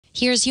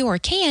Here's your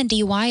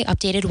KNDY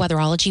updated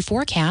weatherology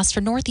forecast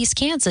for northeast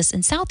Kansas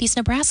and southeast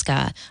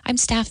Nebraska. I'm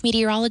staff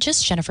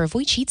meteorologist Jennifer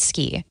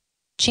Wojcicki.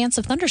 Chance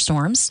of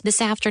thunderstorms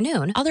this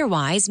afternoon.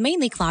 Otherwise,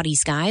 mainly cloudy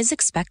skies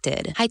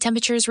expected. High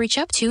temperatures reach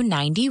up to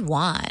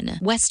 91.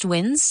 West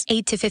winds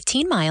 8 to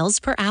 15 miles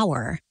per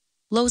hour.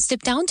 Lows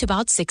dip down to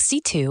about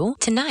 62.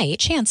 Tonight,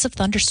 chance of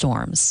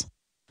thunderstorms.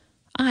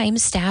 I'm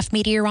staff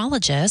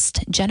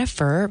meteorologist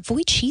Jennifer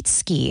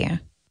Wojcicki.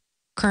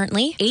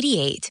 Currently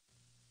 88.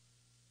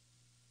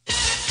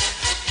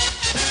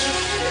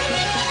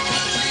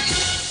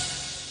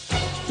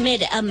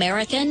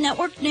 Mid-American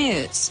Network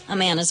News. A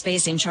man is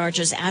facing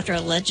charges after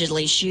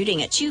allegedly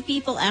shooting at two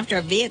people after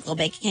a vehicle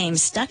became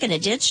stuck in a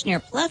ditch near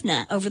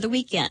Plevna over the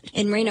weekend.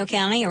 In Reno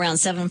County, around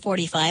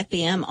 7:45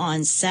 p.m.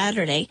 on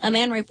Saturday, a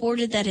man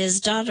reported that his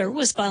daughter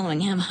was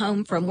following him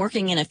home from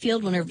working in a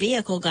field when her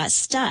vehicle got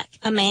stuck.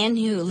 A man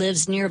who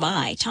lives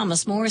nearby,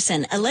 Thomas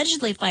Morrison,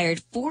 allegedly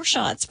fired 4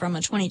 shots from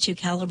a .22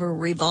 caliber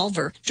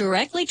revolver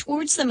directly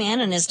towards the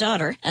man and his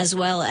daughter, as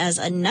well as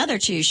another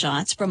 2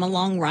 shots from a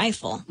long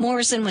rifle.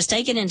 Morrison was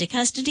taken into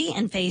custody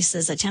and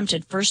faces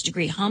attempted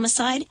first-degree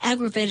homicide,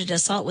 aggravated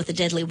assault with a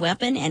deadly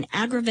weapon, and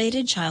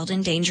aggravated child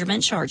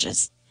endangerment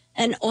charges.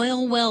 An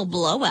oil well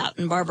blowout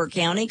in Barber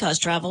County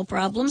caused travel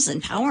problems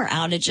and power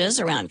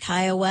outages around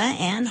Kiowa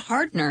and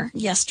Hardner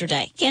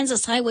yesterday.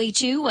 Kansas Highway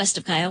 2 west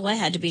of Kiowa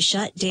had to be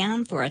shut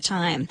down for a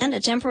time, and a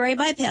temporary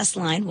bypass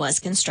line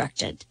was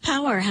constructed.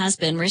 Power has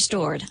been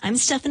restored. I'm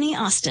Stephanie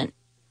Austin.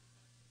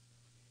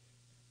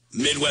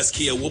 Midwest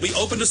Kia will be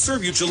open to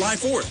serve you July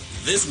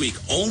 4th. This week,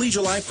 only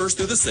July 1st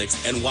through the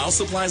 6th, and while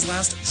supplies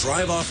last,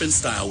 drive off in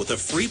style with a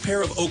free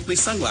pair of Oakley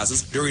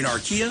sunglasses during our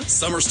Kia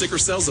Summer Sticker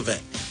Sales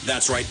event.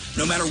 That's right,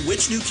 no matter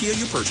which new Kia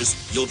you purchase,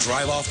 you'll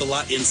drive off the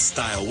lot in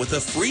style with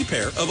a free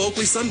pair of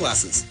Oakley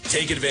sunglasses.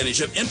 Take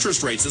advantage of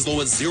interest rates as low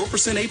as 0%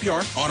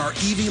 APR on our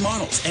EV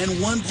models and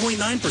 1.9%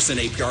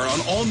 APR on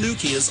all new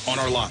Kias on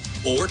our lot.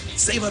 Or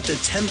save up to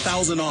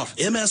 $10,000 off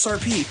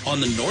MSRP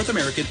on the North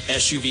American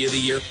SUV of the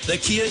Year, the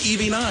Kia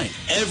EV9.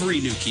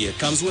 Every new Kia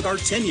comes with our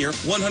 10-year,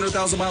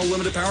 100,000-mile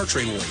limited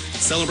powertrain warranty.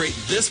 Celebrate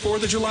this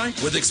 4th of July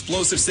with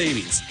explosive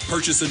savings.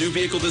 Purchase a new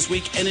vehicle this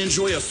week and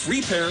enjoy a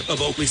free pair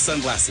of Oakley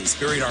sunglasses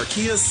during our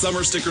Kia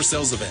Summer Sticker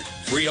Sales event.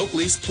 Free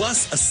Oakleys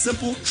plus a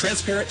simple,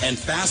 transparent, and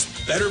fast,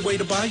 better way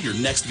to buy your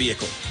next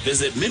vehicle.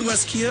 Visit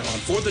Midwest Kia on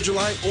 4th of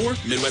July or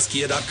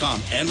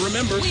MidwestKia.com. And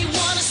remember, we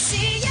want to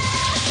see you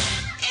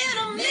in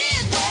a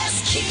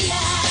Midwest Kia.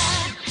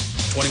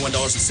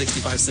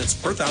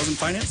 $21.65 per thousand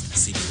financed.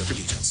 See dealer for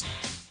details.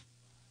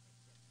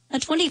 A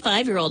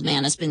 25-year-old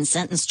man has been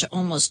sentenced to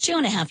almost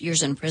 2.5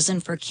 years in prison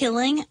for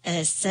killing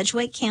a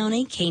Sedgwick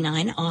County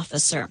K-9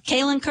 officer.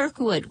 Kalen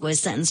Kirkwood was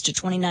sentenced to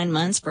 29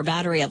 months for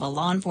battery of a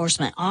law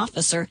enforcement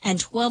officer and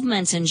 12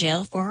 months in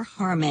jail for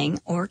harming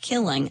or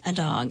killing a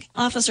dog.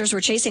 Officers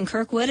were chasing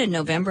Kirkwood in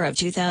November of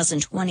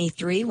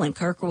 2023 when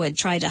Kirkwood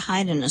tried to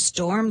hide in a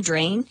storm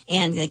drain,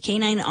 and the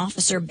K-9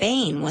 officer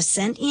Bain was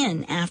sent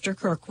in after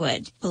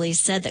Kirkwood.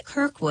 Police said that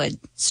Kirkwood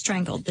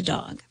strangled the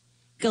dog.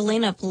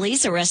 Galena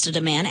police arrested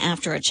a man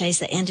after a chase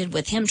that ended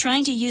with him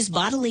trying to use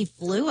bodily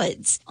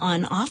fluids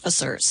on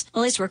officers.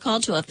 Police were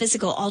called to a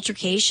physical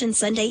altercation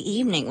Sunday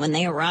evening. When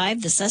they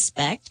arrived, the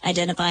suspect,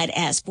 identified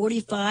as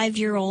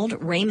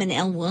 45-year-old Raymond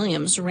L.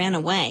 Williams, ran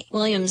away.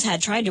 Williams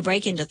had tried to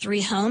break into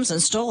 3 homes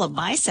and stole a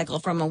bicycle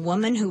from a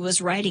woman who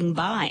was riding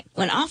by.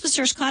 When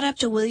officers caught up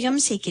to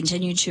Williams, he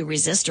continued to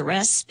resist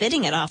arrest,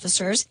 spitting at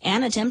officers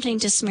and attempting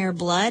to smear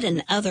blood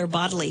and other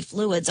bodily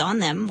fluids on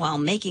them while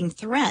making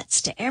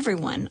threats to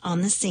everyone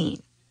on the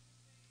scene.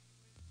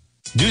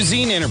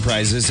 Duzine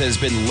Enterprises has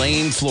been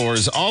laying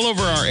floors all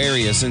over our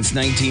area since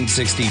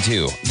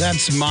 1962.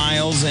 That's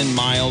miles and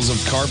miles of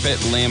carpet,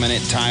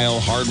 laminate, tile,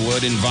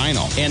 hardwood, and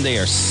vinyl. And they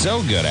are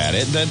so good at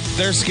it that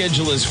their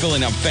schedule is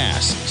filling up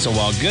fast. So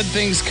while good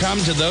things come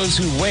to those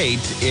who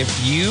wait, if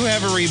you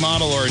have a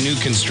remodel or a new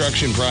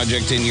construction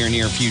project in your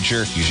near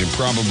future, you should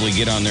probably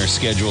get on their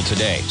schedule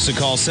today. So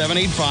call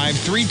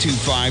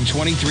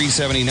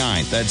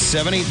 785-325-2379. That's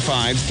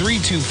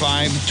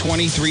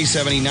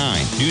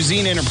 785-325-2379.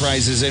 Duzine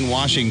Enterprises in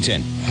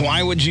Washington.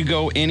 Why would you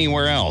go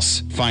anywhere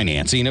else?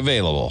 Financing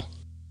available.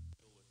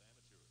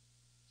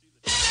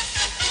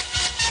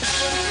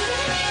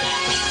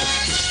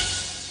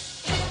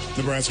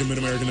 Nebraska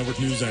Mid-American Network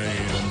News. I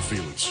am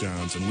Felix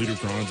Johnson.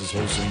 Liederkranz is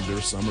hosting their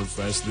Summer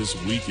Fest this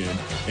weekend,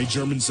 a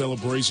German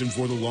celebration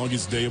for the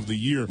longest day of the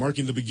year,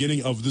 marking the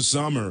beginning of the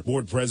summer.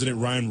 Board President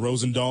Ryan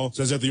Rosendahl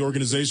says that the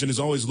organization is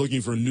always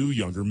looking for new,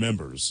 younger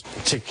members.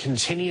 To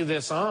continue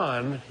this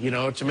on,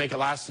 to make it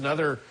last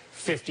another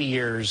 50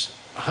 years,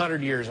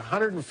 100 years,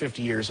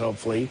 150 years,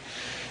 hopefully,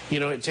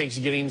 it takes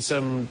getting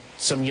some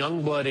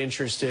young blood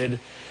interested,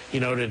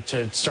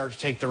 to start to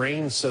take the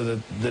reins so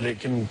that it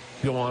can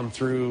go on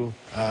through,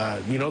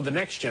 the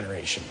next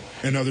generation.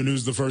 In other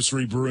news, the First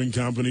Street Brewing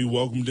Company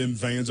welcomed in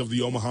fans of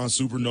the Omaha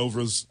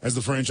Supernovas as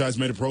the franchise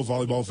made a Pro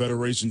Volleyball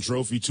Federation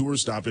trophy tour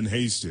stop in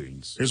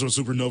Hastings. Here's what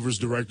Supernovas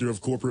Director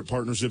of Corporate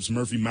Partnerships,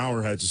 Murphy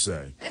Maurer, had to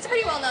say. It's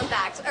pretty well-known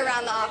fact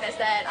around the office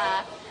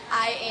that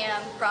I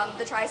am from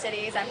the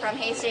Tri-Cities. I'm from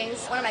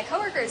Hastings. One of my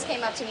coworkers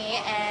came up to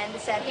me and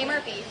said, "Hey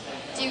Murphy,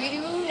 do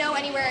you know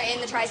anywhere in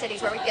the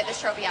Tri-Cities where we can get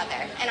this trophy out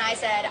there?" And I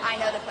said, "I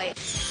know the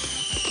place."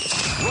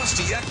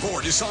 Rusty Eck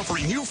Ford is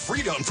offering you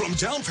freedom from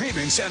down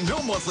payments and no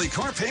monthly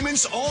car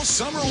payments all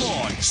summer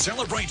long.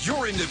 Celebrate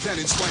your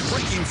independence by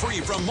breaking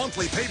free from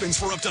monthly payments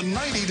for up to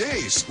 90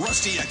 days.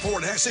 Rusty Eck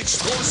Ford has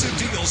explosive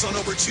deals on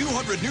over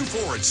 200 new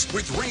Fords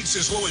with rates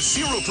as low as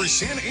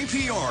 0%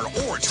 APR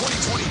or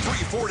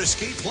 2023 Ford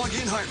Escape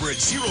plug-in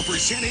hybrid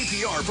 0%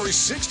 APR for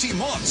 60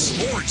 months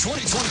or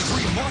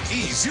 2023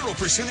 Mach-E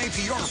 0%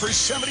 APR for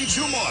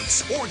 72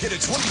 months or get a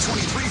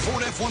 2023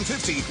 Ford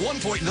F-150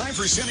 1.9%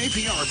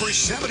 APR for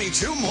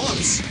 72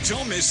 months.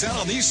 Don't miss out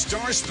on these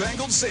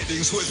star-spangled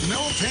savings with no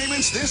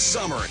payments this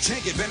summer.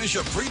 Take advantage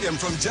of freedom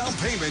from down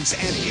payments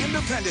and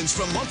independence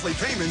from monthly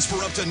payments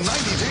for up to 90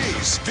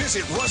 days.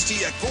 Visit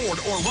Rusty Eck Ford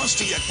or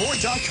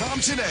rustyeckford.com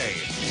today.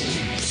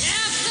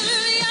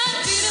 Absolutely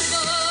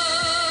unbeatable.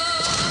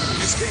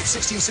 Escape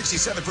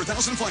 1667 per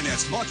thousand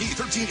financed. Mach-E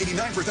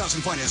 1389 per thousand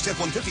financed.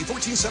 F-150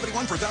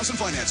 1471 per thousand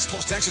financed.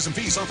 Plus taxes and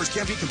fees. Offers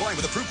can be combined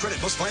with approved credit.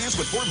 Must finance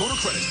with Ford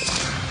Motor Credit.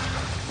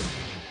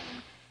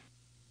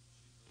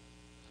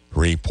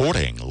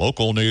 Reporting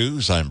local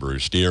news, I'm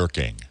Bruce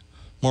Deerking.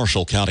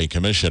 Marshall County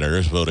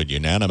Commissioners voted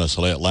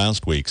unanimously at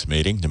last week's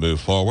meeting to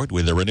move forward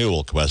with the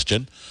renewal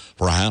question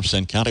for a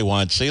half-cent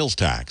countywide sales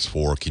tax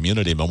for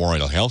community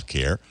memorial health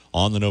care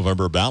on the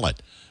November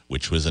ballot,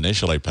 which was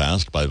initially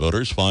passed by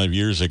voters 5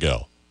 years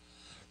ago.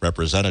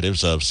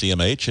 Representatives of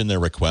CMH in their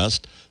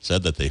request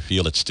said that they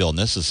feel it's still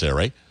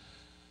necessary.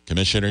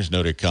 Commissioners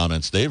noted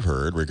comments they've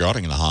heard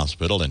regarding the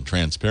hospital and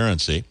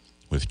transparency,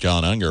 with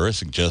John Unger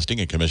suggesting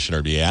a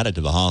commissioner be added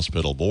to the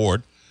hospital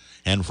board,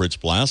 and Fritz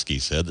Blasky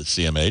said that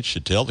CMH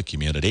should tell the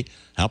community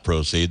how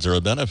proceeds are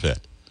a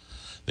benefit.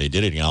 They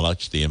did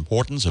acknowledge the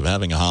importance of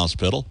having a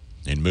hospital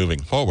in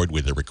moving forward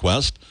with the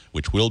request,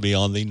 which will be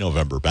on the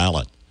November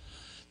ballot.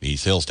 The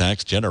sales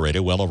tax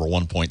generated well over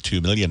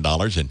 $1.2 million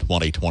in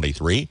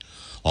 2023,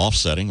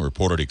 offsetting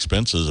reported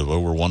expenses of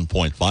over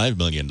 $1.5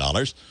 million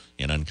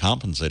in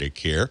uncompensated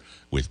care,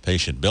 with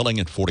patient billing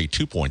at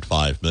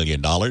 $42.5 million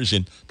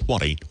in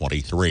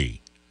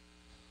 2023.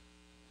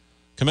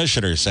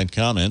 Commissioners sent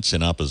comments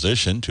in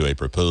opposition to a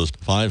proposed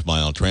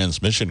 5-mile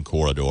transmission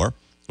corridor,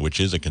 which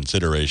is a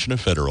consideration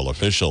of federal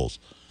officials.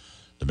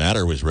 The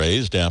matter was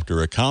raised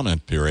after a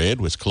comment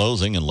period was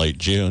closing in late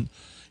June,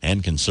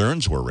 and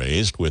concerns were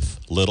raised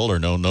with little or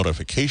no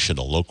notification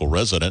to local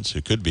residents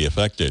who could be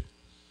affected.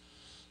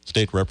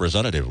 State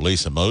Representative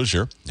Lisa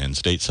Mosier and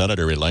State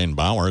Senator Elaine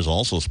Bowers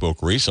also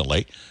spoke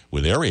recently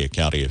with area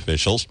county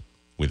officials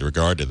with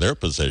regard to their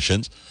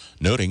positions,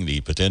 noting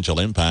the potential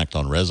impact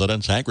on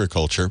residents,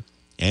 agriculture,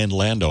 and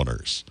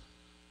landowners.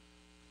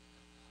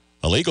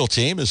 A legal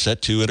team is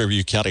set to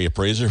interview county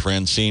appraiser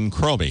Francine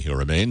Cromie, who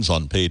remains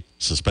on paid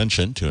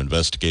suspension, to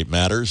investigate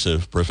matters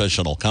of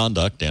professional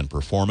conduct and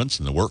performance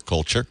in the work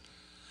culture.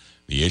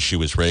 The issue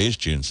was raised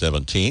June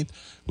 17th,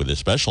 with a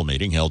special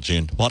meeting held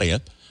June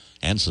 20th,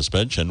 and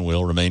suspension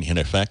will remain in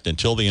effect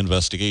until the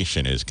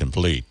investigation is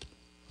complete.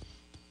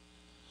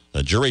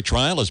 A jury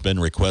trial has been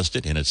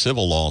requested in a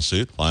civil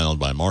lawsuit filed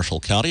by Marshall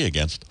County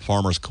against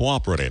Farmers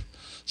Cooperative,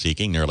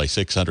 seeking nearly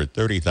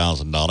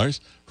 $630,000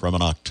 from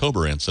an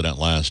October incident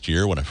last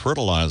year when a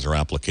fertilizer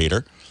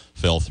applicator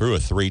fell through a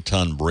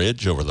 3-ton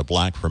bridge over the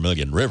Black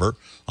Vermilion River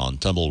on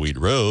Tumbleweed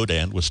Road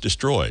and was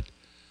destroyed.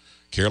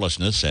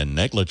 Carelessness and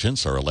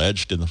negligence are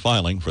alleged in the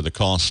filing for the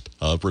cost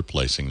of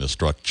replacing the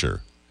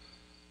structure.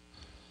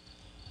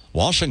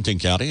 Washington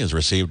County has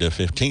received a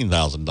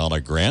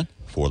 $15,000 grant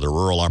for the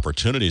Rural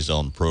Opportunity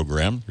Zone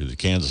program through the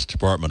Kansas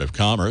Department of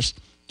Commerce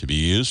to be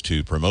used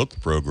to promote the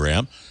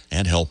program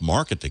and help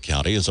market the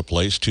county as a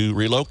place to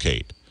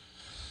relocate.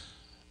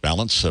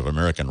 Balance of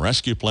American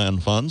Rescue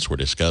Plan funds were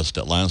discussed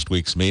at last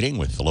week's meeting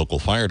with the local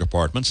fire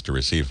departments to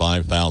receive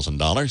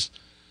 $5,000.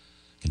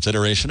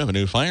 Consideration of a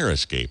new fire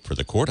escape for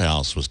the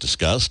courthouse was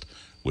discussed,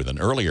 with an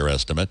earlier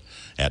estimate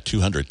at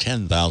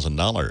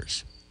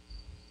 $210,000.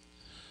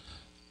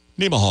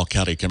 Nemaha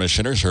County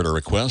Commissioners heard a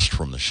request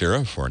from the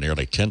sheriff for a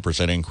nearly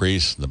 10%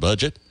 increase in the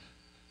budget,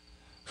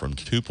 from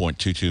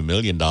 $2.22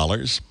 million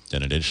and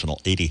an additional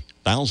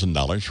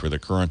 $80,000 for the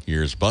current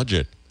year's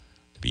budget,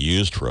 to be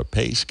used for a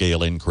pay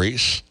scale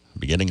increase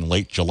beginning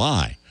late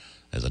July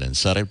as an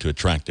incentive to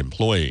attract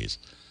employees.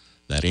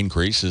 That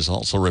increase is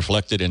also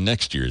reflected in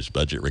next year's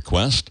budget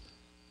request.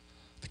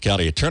 The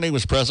county attorney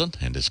was present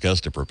and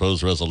discussed a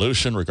proposed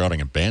resolution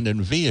regarding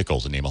abandoned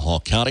vehicles in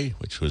Nemaha County,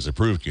 which was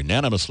approved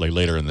unanimously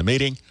later in the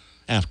meeting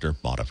after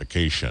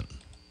modification.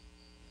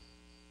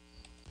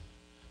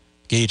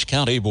 Gage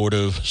County Board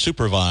of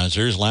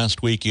Supervisors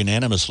last week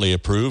unanimously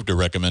approved a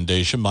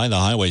recommendation by the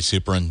highway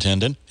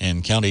superintendent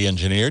and county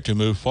engineer to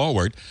move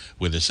forward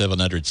with a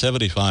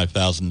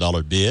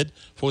 $775,000 bid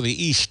for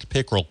the East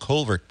Pickerel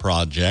Culvert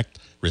project,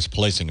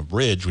 replacing a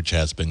bridge which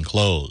has been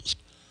closed.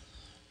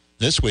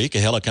 This week, a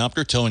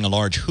helicopter towing a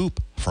large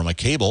hoop from a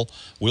cable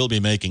will be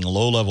making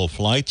low-level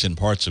flights in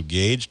parts of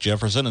Gage,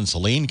 Jefferson, and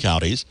Saline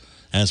counties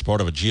as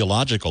part of a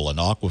geological and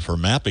aquifer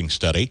mapping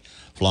study,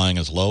 flying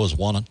as low as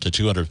 100 to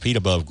 200 feet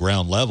above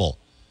ground level.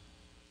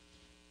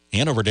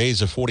 Hanover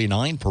Days of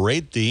 49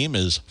 parade theme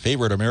is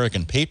Favorite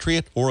American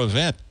Patriot or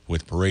Event,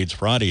 with parades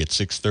Friday at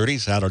 6:30,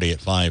 Saturday at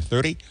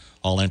 5:30.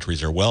 All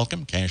entries are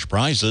welcome. Cash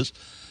prizes.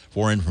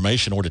 For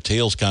information or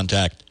details,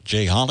 contact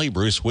Jay Holly,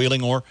 Bruce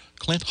Wheeling, or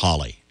Clint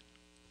Holly.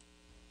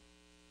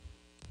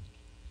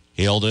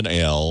 Eldon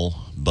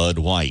L. Bud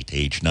White,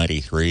 age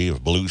 93,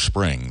 of Blue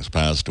Springs,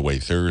 passed away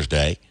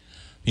Thursday.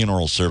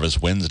 Funeral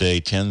service Wednesday,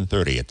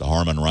 10:30 at the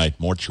Harmon Wright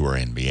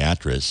Mortuary in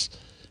Beatrice.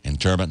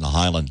 Interment in the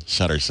Highland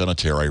Center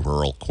Cemetery,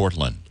 rural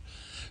Cortland.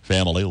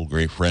 Family will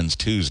greet friends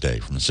Tuesday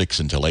from 6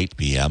 until 8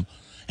 p.m.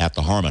 at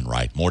the Harmon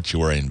Wright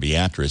Mortuary in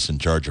Beatrice, in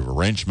charge of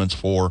arrangements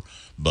for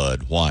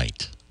Bud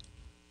White.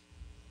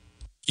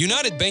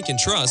 United Bank and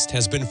Trust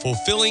has been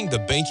fulfilling the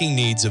banking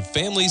needs of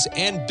families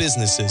and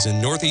businesses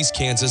in Northeast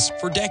Kansas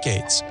for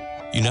decades.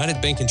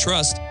 United Bank and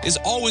Trust is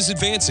always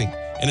advancing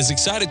and is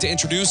excited to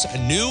introduce a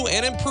new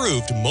and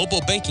improved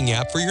mobile banking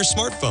app for your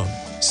smartphone.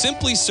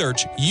 Simply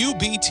search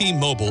UBT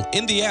Mobile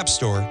in the App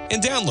Store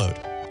and download.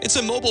 It's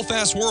a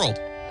mobile-fast world,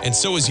 and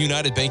so is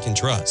United Bank and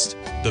Trust,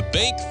 the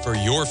bank for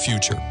your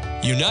future.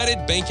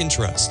 United Bank and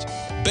Trust,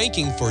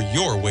 banking for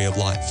your way of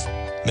life.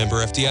 Member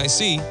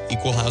FDIC,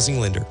 Equal Housing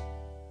Lender.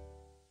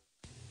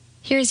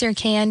 Here's your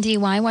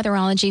KNDY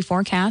weatherology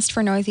forecast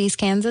for Northeast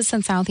Kansas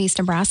and Southeast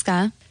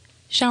Nebraska.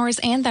 Showers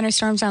and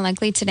thunderstorms are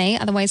likely today,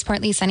 otherwise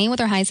partly sunny with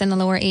our highs in the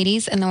lower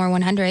 80s and lower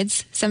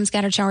 100s. Some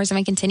scattered showers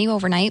may continue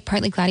overnight,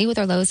 partly cloudy with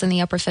our lows in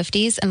the upper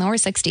 50s and lower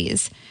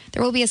 60s.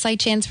 There will be a slight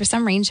chance for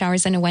some rain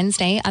showers into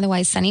Wednesday,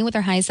 otherwise sunny with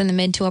our highs in the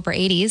mid to upper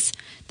 80s.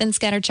 Then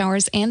scattered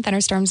showers and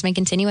thunderstorms may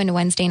continue into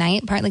Wednesday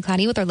night, partly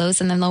cloudy with our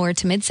lows in the lower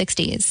to mid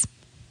 60s.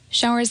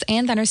 Showers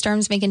and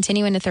thunderstorms may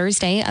continue into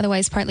Thursday,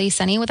 otherwise partly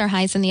sunny with our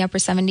highs in the upper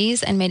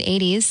 70s and mid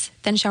 80s.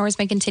 Then showers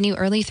may continue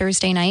early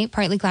Thursday night,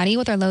 partly cloudy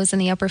with our lows in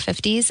the upper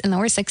 50s and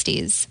lower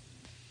 60s.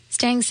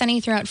 Staying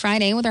sunny throughout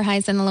Friday with our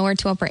highs in the lower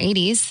to upper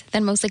 80s.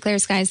 Then mostly clear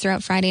skies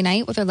throughout Friday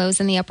night with our lows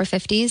in the upper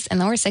 50s and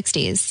lower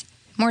 60s.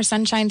 More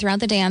sunshine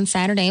throughout the day on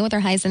Saturday with our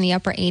highs in the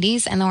upper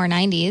 80s and lower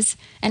 90s.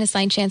 And a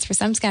slight chance for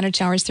some scattered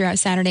showers throughout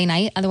Saturday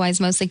night,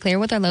 otherwise mostly clear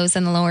with our lows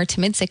in the lower to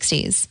mid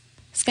 60s.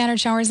 Scattered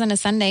showers on a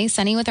Sunday,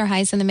 sunny with our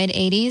highs in the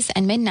mid-80s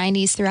and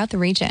mid-90s throughout the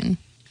region.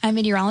 I'm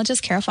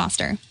meteorologist Kara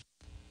Foster.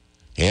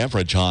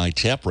 Average high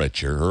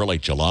temperature early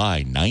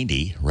July,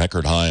 90.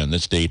 Record high on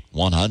this date,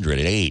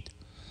 108.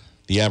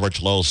 The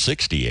average low,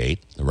 68.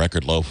 The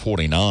record low,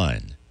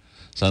 49.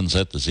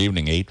 Sunset this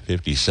evening,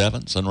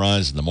 8:57.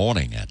 Sunrise in the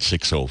morning at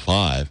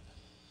 6:05.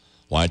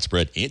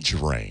 Widespread inch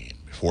of rain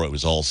before it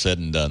was all said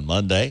and done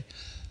Monday.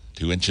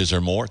 2 inches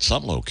or more at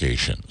some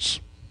locations.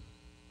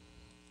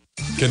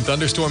 Can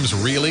thunderstorms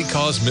really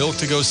cause milk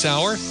to go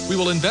sour? We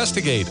will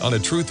investigate on a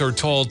Truth or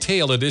Tall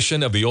Tale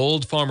edition of the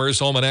Old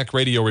Farmer's Almanac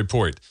Radio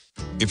Report.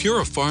 If you're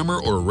a farmer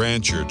or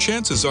rancher,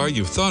 chances are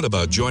you've thought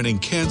about joining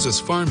Kansas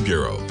Farm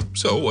Bureau.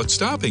 So what's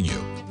stopping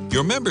you?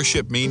 Your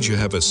membership means you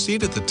have a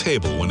seat at the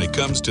table when it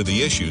comes to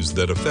the issues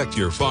that affect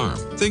your farm.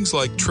 Things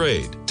like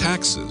trade,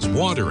 taxes,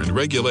 water, and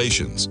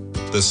regulations.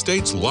 The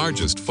state's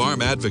largest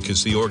farm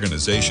advocacy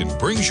organization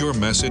brings your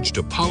message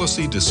to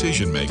policy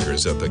decision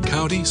makers at the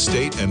county,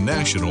 state, and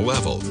national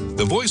level.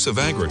 The voice of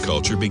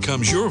agriculture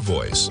becomes your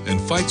voice and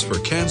fights for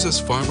Kansas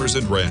farmers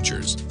and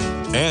ranchers.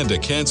 And a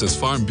Kansas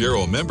Farm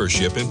Bureau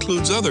membership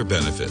includes other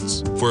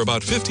benefits. For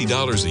about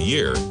 $50 a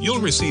year, you'll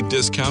receive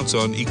discounts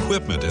on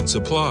equipment and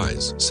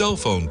supplies, cell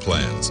phone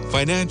plans,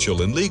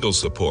 financial and legal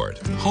support,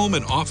 home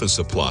and office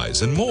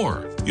supplies, and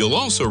more. You'll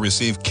also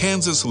receive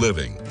Kansas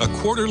Living, a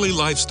quarterly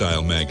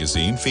lifestyle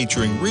magazine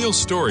featuring real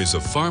stories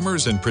of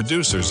farmers and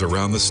producers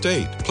around the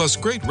state, plus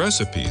great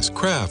recipes,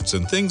 crafts,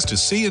 and things to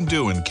see and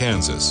do in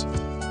Kansas.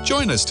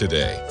 Join us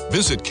today.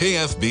 Visit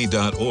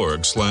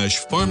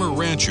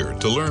kfb.org/farmer-rancher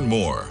to learn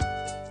more.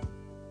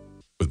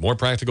 With more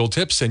practical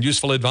tips and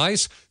useful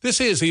advice,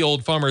 this is the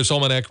Old Farmer's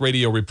Almanac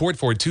Radio Report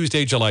for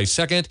Tuesday, July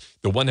 2nd,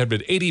 the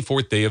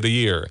 184th day of the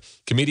year.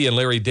 Comedian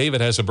Larry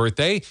David has a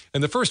birthday,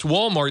 and the first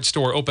Walmart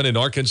store opened in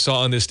Arkansas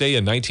on this day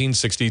in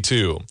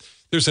 1962.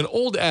 There's an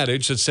old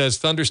adage that says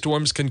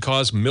thunderstorms can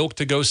cause milk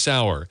to go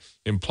sour.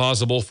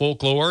 Implausible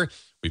folklore?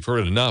 We've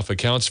heard enough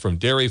accounts from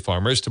dairy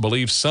farmers to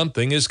believe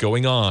something is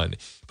going on.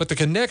 But the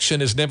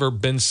connection has never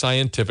been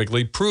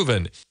scientifically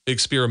proven.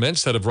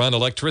 Experiments that have run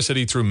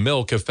electricity through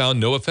milk have found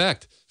no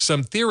effect.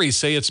 Some theories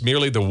say it's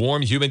merely the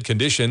warm, humid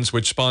conditions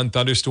which spawn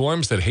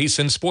thunderstorms that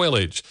hasten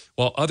spoilage,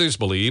 while others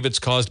believe it's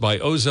caused by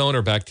ozone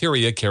or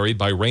bacteria carried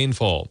by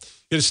rainfall.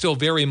 It is still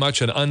very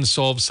much an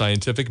unsolved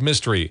scientific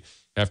mystery.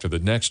 After the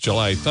next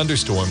July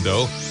thunderstorm,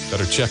 though,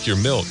 better check your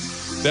milk.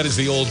 That is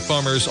the Old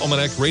Farmer's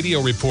Almanac Radio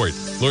Report.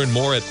 Learn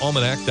more at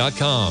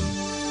almanac.com.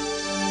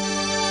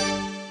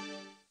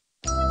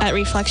 At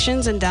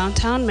Reflections in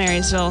downtown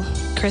Marysville,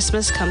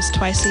 Christmas comes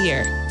twice a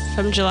year.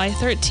 From July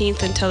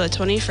 13th until the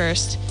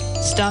 21st,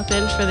 stop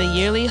in for the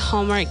yearly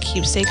Hallmark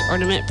Keepsake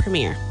Ornament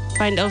Premiere.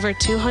 Find over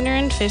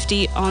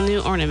 250 all-new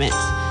ornaments.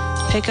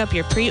 Pick up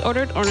your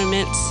pre-ordered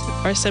ornaments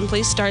or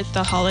simply start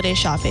the holiday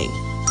shopping.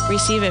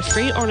 Receive a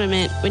free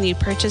ornament when you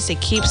purchase a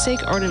keepsake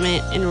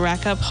ornament and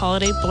rack up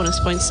holiday bonus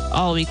points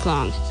all week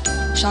long.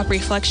 Shop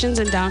Reflections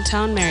in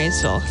downtown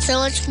Marysville. So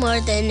much more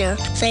than your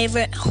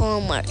favorite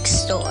Hallmark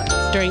store.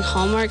 During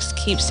Hallmark's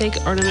Keepsake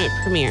Ornament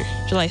Premiere,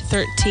 July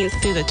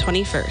 13th through the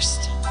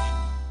 21st.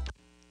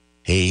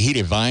 A heat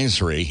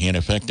advisory in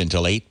effect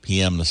until 8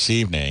 p.m. this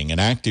evening. An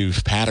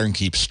active pattern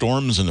keeps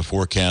storms in the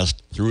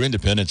forecast through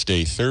Independence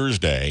Day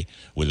Thursday,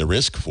 with a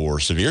risk for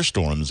severe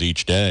storms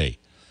each day.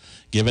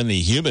 Given the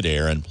humid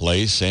air in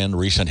place and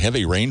recent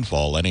heavy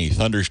rainfall, any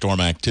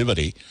thunderstorm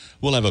activity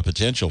will have a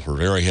potential for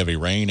very heavy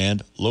rain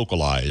and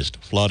localized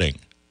flooding.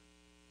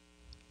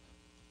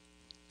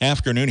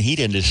 Afternoon heat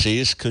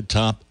indices could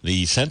top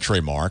the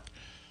century mark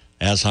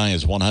as high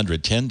as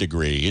 110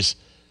 degrees.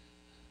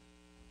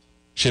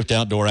 Shift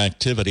outdoor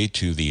activity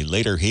to the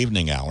later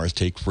evening hours.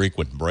 Take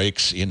frequent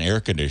breaks in air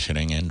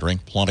conditioning and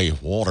drink plenty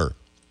of water.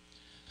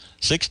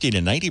 60 to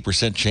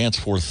 90% chance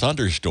for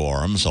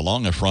thunderstorms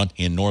along a front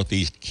in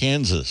northeast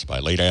Kansas by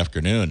late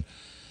afternoon,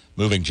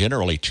 moving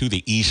generally to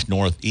the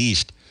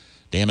east-northeast.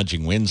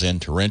 Damaging winds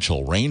and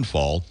torrential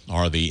rainfall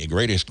are the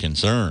greatest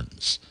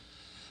concerns.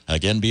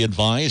 Again, be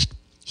advised,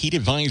 heat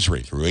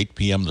advisory through 8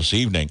 p.m. this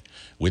evening,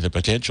 with a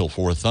potential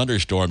for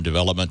thunderstorm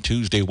development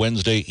Tuesday,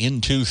 Wednesday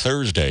into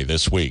Thursday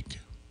this week.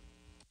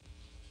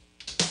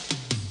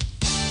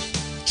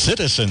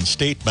 Citizens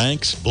State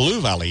Bank's Blue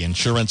Valley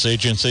Insurance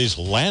Agency's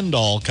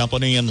Landall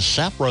Company and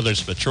Sapp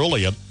Brothers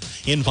Petroleum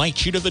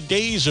invite you to the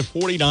Days of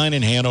 49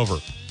 in Hanover.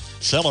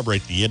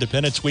 Celebrate the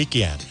Independence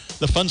Weekend.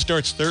 The fun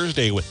starts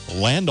Thursday with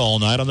Landall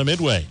Night on the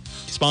Midway,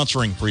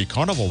 sponsoring free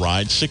carnival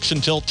rides 6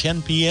 until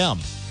 10 p.m.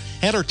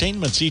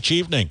 Entertainments each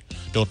evening.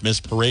 Don't miss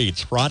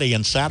parades Friday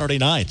and Saturday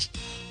nights.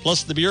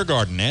 Plus the beer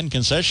garden and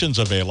concessions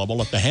available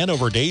at the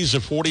Hanover Days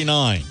of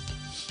 49.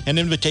 An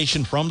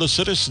invitation from the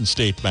Citizen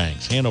State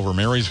Banks, Hanover,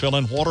 Marysville,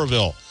 and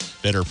Waterville.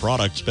 Better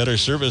products, better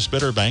service,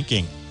 better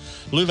banking.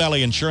 Blue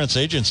Valley Insurance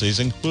Agencies,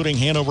 including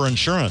Hanover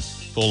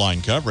Insurance.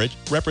 Full-line coverage,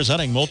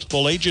 representing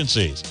multiple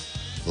agencies.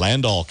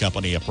 Landall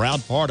Company, a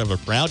proud part of a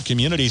proud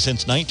community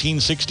since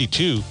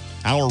 1962.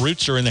 Our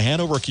roots are in the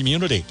Hanover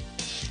community.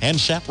 And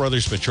Sapp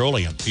Brothers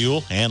Petroleum,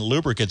 fuel and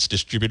lubricants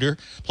distributor,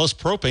 plus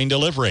propane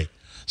delivery.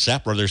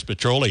 Sapp Brothers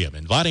Petroleum,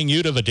 inviting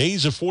you to the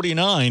Days of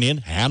 49 in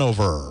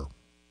Hanover.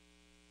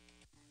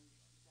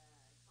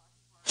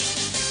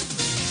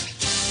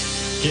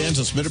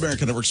 Kansas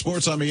Mid-America Network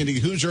Sports. I'm Andy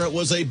Hoosier. It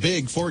was a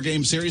big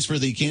 4-game series for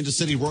the Kansas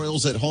City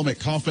Royals at home at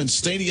Kauffman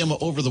Stadium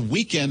over the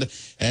weekend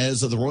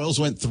as the Royals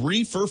went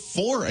 3 for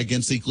 4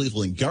 against the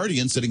Cleveland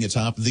Guardians, sitting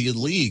atop the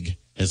league.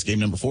 As game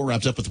number 4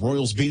 wrapped up with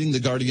Royals beating the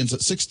Guardians at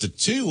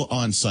 6-2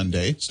 on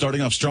Sunday.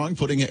 Starting off strong,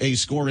 putting a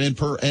score in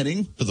per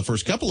inning for the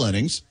first couple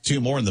innings,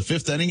 2 more in the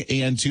 5th inning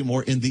and 2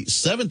 more in the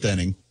 7th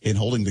inning, in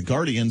holding the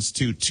Guardians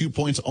to 2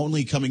 points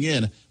only coming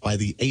in by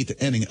the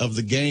 8th inning of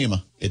the game.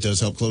 It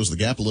does help close the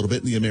gap a little bit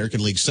in the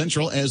American League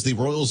Central as the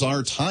Royals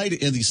are tied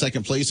in the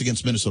second place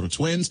against Minnesota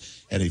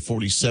Twins at a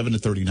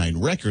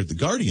 47-39 record. The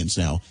Guardians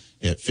now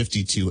at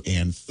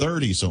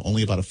 52-30, so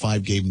only about a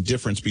 5-game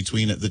difference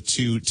between the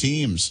two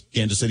teams.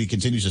 Kansas City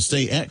continues to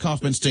stay at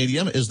Kauffman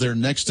Stadium as their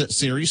next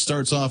series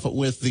starts off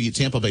with the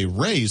Tampa Bay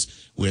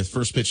Rays, with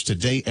first pitch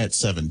today at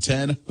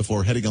 7:10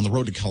 before heading on the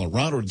road to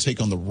Colorado to take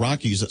on the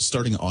Rockies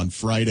starting on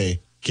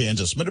Friday.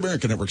 Kansas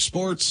Mid-America Network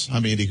Sports,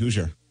 I'm Andy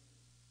Hoosier.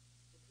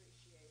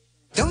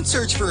 Don't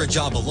search for a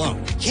job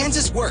alone.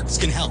 Kansas Works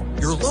can help.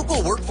 Your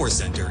local workforce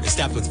center is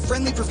staffed with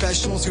friendly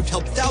professionals who've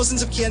helped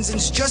thousands of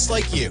Kansans just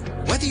like you.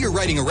 Whether you're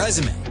writing a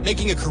resume,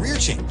 making a career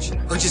change,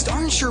 or just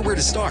aren't sure where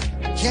to start,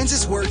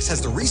 Kansas Works has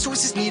the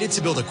resources needed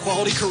to build a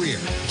quality career.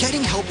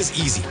 Getting help is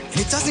easy, and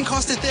it doesn't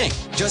cost a thing.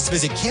 Just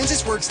visit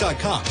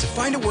kansasworks.com to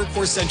find a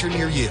workforce center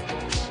near you.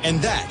 And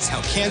that's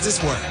how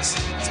Kansas works.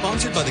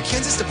 Sponsored by the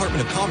Kansas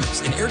Department of Commerce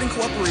and aired in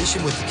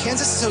cooperation with the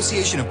Kansas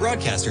Association of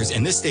Broadcasters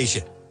and this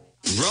station.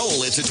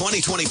 Roll into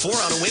 2024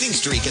 on a winning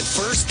streak at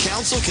First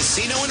Council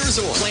Casino and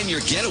Resort. Plan your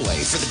getaway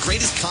for the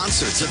greatest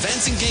concerts,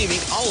 events, and gaming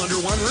all under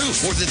one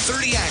roof. More than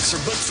 30 acts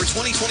are booked for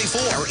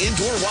 2024. Our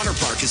indoor water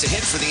park is a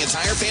hit for the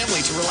entire family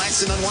to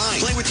relax and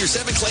unwind. Play with your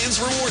 7 Clans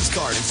rewards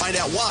card and find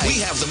out why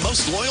we have the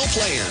most loyal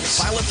players.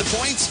 Pile up the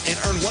points and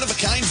earn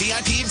one-of-a-kind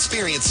VIP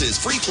experiences,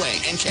 free play,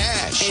 and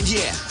cash. And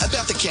yeah,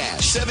 about the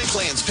cash. 7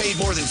 Clans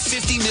paid more than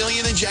 $50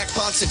 million in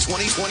jackpots in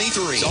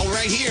 2023. It's all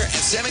right here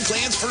at 7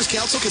 Clans First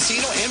Council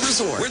Casino and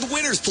Resort, where the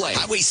winners play.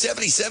 Highway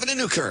 77 in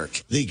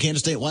Newkirk. The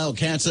Kansas State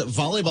Wildcats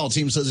volleyball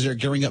team says they're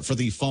gearing up for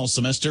the fall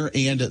semester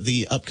and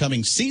the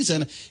upcoming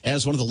season.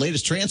 As one of the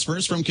latest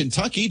transfers from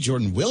Kentucky,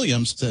 Jordan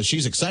Williams says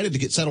she's excited to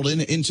get settled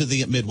into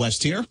the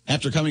Midwest here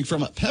after coming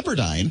from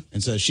Pepperdine,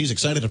 and says she's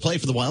excited to play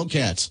for the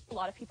Wildcats. A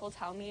lot of people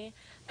tell me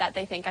that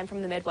they think I'm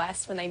from the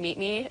Midwest when they meet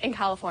me in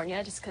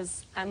California, just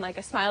because I'm like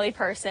a smiley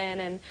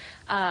person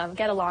and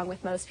get along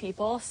with most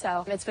people.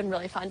 So it's been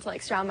really fun to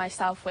like surround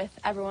myself with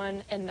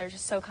everyone, and they're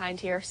just so kind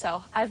here.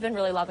 So I've been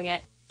really loving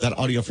it. That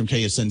audio from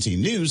KSNT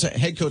News.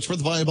 Head coach for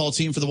the volleyball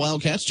team for the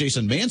Wildcats,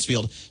 Jason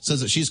Mansfield,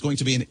 says that she's going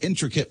to be an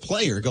intricate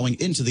player going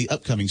into the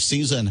upcoming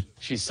season.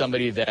 She's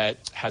somebody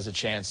that has a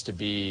chance to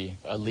be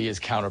Leah's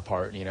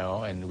counterpart,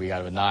 and we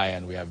have Anaya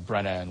and we have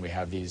Brenna and we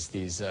have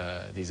these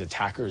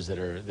attackers that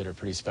are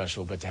pretty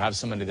special. But to have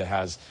somebody that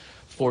has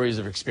 4 years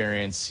of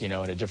experience, in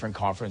a different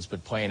conference,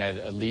 but playing at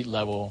elite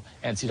level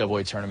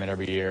NCAA tournament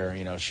every year,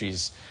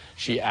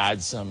 she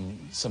adds some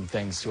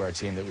things to our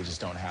team that we just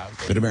don't have.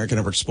 Mid-America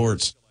Network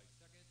Sports.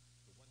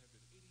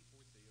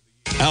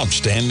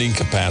 Outstanding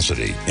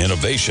capacity,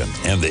 innovation,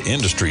 and the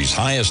industry's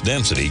highest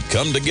density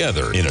come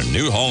together in a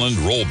New Holland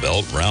roll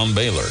belt round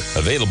baler,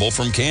 available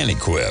from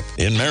KNDY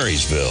in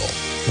Marysville.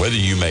 Whether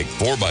you make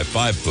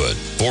 4x5 foot,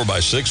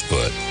 4x6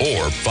 foot,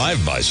 or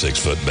 5x6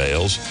 foot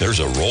bales, there's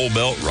a roll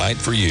belt right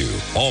for you.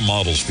 All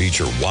models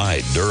feature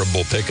wide,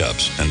 durable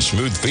pickups and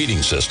smooth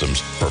feeding systems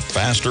for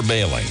faster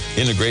baling.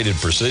 Integrated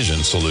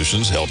precision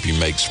solutions help you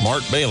make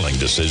smart baling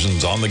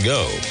decisions on the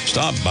go.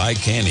 Stop by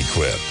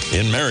KNDY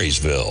in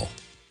Marysville.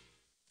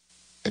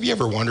 Have you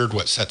ever wondered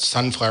what sets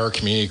Sunflower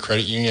Community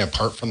Credit Union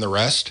apart from the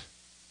rest?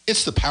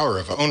 It's the power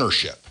of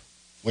ownership.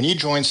 When you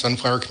join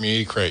Sunflower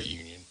Community Credit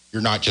Union,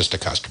 you're not just a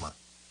customer.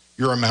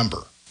 You're a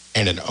member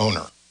and an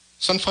owner.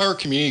 Sunflower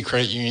Community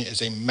Credit Union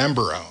is a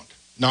member-owned,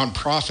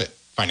 nonprofit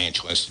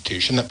financial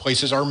institution that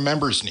places our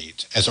members'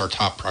 needs as our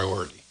top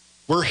priority.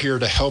 We're here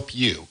to help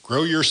you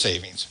grow your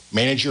savings,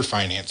 manage your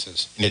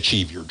finances, and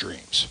achieve your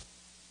dreams.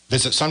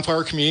 Visit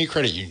Sunflower Community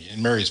Credit Union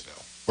in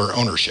Marysville, where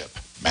ownership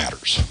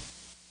matters.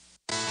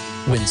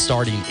 When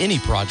starting any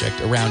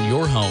project around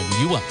your home,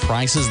 you want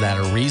prices that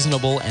are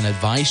reasonable and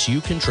advice you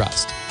can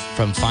trust.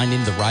 From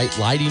finding the right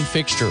lighting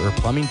fixture or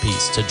plumbing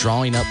piece to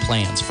drawing up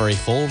plans for a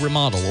full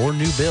remodel or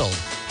new build,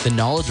 the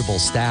knowledgeable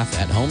staff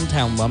at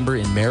Hometown Lumber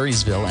in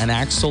Marysville and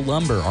Axel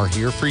Lumber are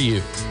here for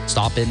you.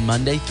 Stop in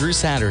Monday through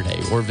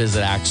Saturday or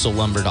visit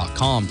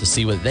axellumber.com to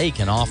see what they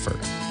can offer.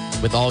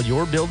 With all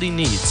your building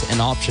needs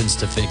and options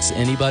to fix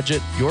any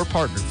budget, your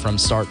partner from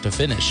start to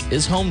finish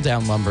is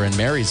Hometown Lumber in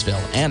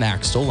Marysville and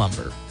Axel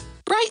Lumber.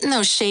 Brighten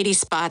those shady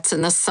spots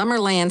in the summer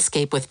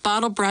landscape with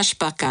Bottle Brush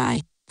Buckeye.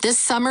 This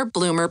summer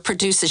bloomer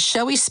produces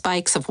showy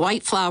spikes of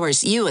white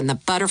flowers you and the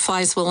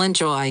butterflies will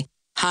enjoy.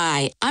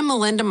 Hi, I'm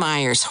Melinda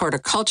Myers,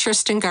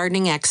 horticulturist and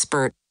gardening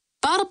expert.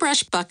 Bottle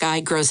Brush Buckeye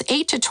grows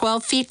 8 to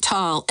 12 feet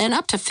tall and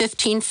up to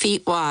 15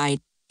 feet wide.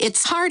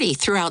 It's hardy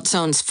throughout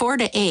zones 4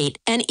 to 8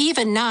 and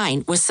even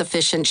 9 with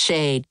sufficient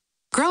shade.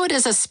 Grow it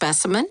as a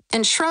specimen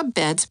in shrub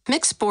beds,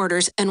 mixed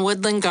borders, and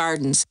woodland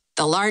gardens.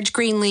 The large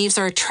green leaves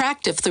are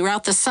attractive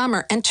throughout the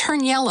summer and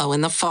turn yellow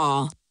in the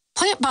fall.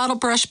 Plant Bottle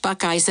Brush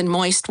Buckeyes in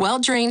moist,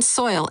 well-drained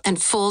soil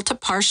and full to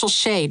partial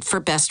shade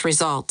for best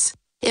results.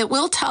 It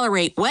will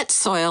tolerate wet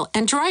soil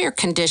and drier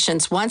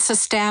conditions once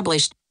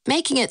established,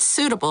 making it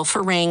suitable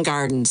for rain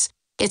gardens.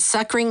 Its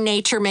suckering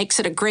nature makes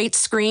it a great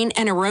screen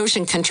and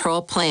erosion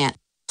control plant.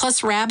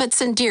 Plus,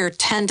 rabbits and deer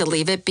tend to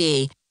leave it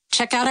be.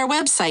 Check out our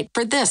website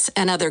for this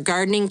and other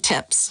gardening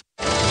tips.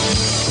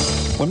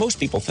 When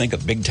most people think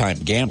of big-time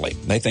gambling,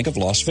 they think of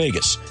Las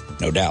Vegas.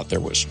 No doubt there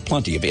was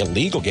plenty of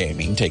illegal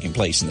gaming taking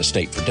place in the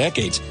state for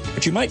decades,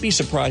 but you might be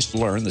surprised to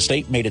learn the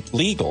state made it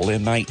legal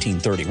in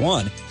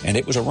 1931, and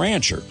it was a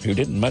rancher who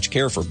didn't much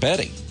care for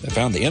betting that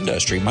found the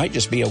industry might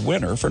just be a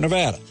winner for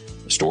Nevada.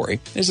 The story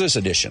is this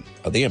edition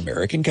of the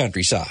American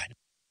Countryside.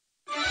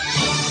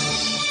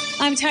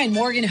 I'm Tyne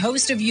Morgan,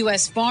 host of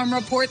U.S. Farm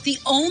Report, the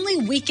only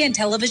weekend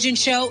television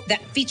show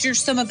that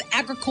features some of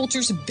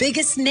agriculture's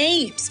biggest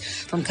names.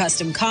 From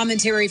custom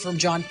commentary from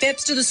John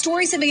Phipps to the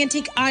stories of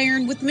antique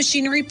iron with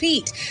Machinery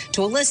Pete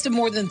to a list of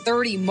more than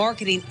 30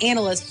 marketing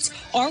analysts,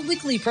 our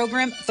weekly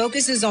program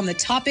focuses on the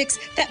topics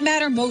that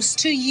matter most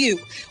to you.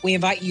 We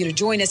invite you to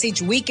join us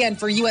each weekend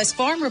for U.S.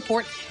 Farm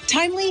Report,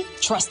 timely,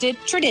 trusted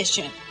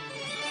tradition.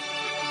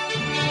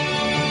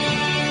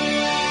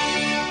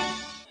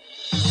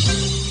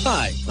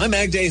 Hi, I'm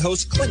Ag Day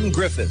host Clinton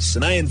Griffiths,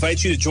 and I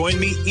invite you to join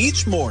me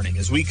each morning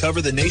as we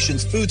cover the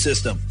nation's food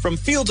system, from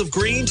fields of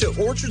green to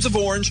orchards of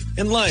orange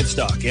and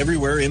livestock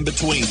everywhere in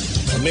between.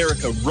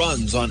 America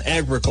runs on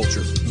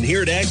agriculture, and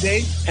here at Ag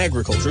Day,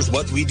 agriculture is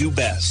what we do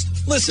best.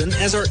 Listen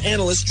as our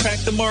analysts track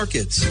the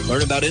markets,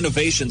 learn about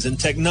innovations in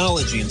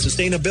technology and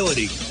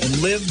sustainability,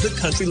 and live the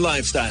country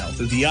lifestyle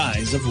through the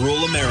eyes of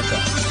rural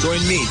America.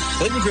 Join me,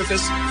 Clinton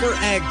Griffiths, for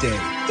Ag Day,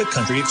 the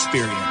country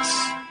experience.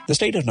 The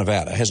state of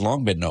Nevada has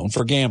long been known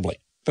for gambling,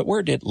 but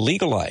where did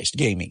legalized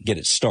gaming get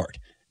its start?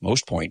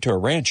 Most point to a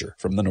rancher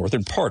from the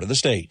northern part of the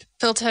state.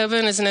 Phil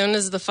Tobin is known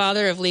as the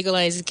father of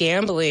legalized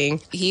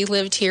gambling. He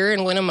lived here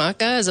in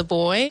Winnemucca as a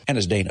boy. And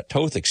as Dana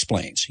Toth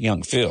explains,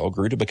 young Phil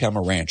grew to become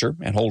a rancher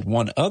and hold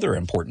one other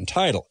important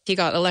title. He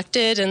got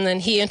elected, and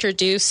then he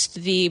introduced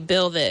the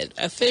bill that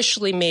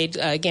officially made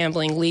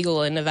gambling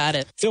legal in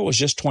Nevada. Phil was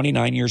just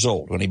 29 years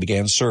old when he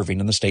began serving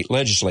in the state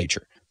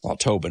legislature. While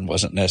Tobin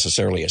wasn't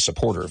necessarily a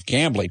supporter of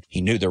gambling,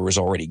 he knew there was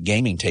already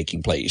gaming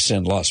taking place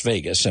in Las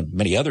Vegas and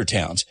many other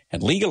towns,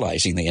 and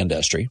legalizing the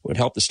industry would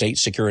help the state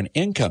secure an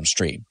income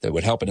stream that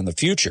would help it in the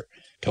future.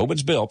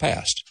 Tobin's bill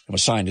passed and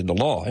was signed into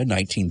law in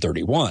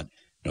 1931.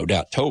 No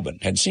doubt Tobin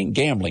had seen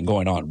gambling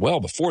going on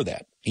well before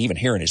that, even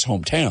here in his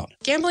hometown.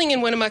 Gambling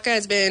in Winnemucca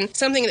has been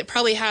something that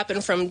probably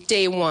happened from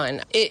day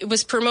one. It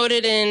was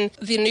promoted in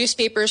the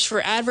newspapers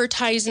for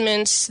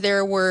advertisements.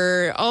 There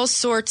were all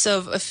sorts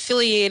of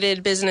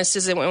affiliated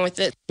businesses that went with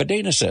it. But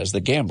Dana says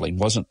the gambling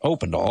wasn't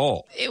open to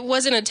all. It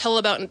wasn't until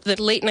about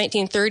the late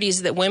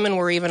 1930s that women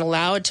were even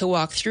allowed to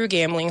walk through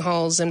gambling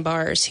halls and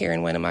bars here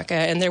in Winnemucca,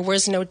 and there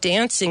was no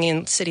dancing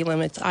in city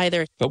limits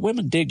either. But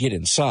women did get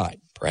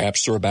inside,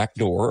 perhaps through a back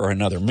door or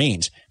another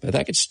means, but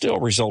that could still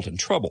result in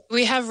trouble.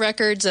 We have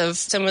records of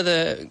some of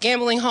the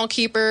gambling hall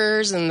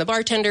keepers and the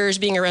bartenders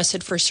being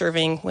arrested for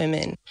serving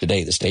women.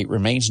 Today, the state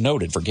remains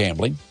noted for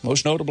gambling,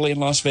 most notably in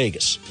Las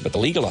Vegas. But the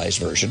legalized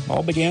version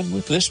all began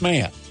with this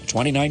man, a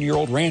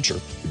 29-year-old rancher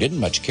who didn't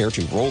much care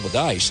to roll the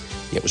dice,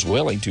 yet was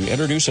willing to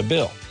introduce a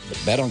bill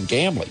that bet on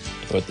gambling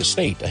to put the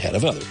state ahead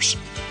of others.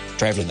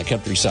 Traveling the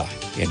countryside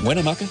in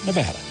Winnemucca,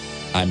 Nevada,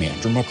 I'm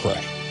Andrew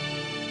McCrae.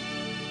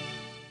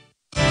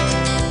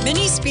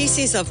 Many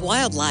species of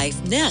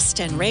wildlife nest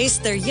and raise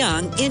their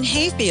young in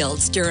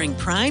hayfields during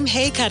prime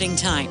hay cutting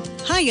time.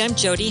 Hi, I'm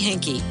Jody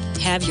Henke.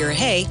 Have your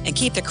hay and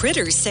keep the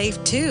critters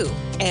safe too,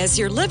 as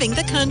you're living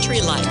the country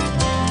life.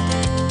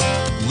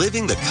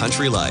 Living the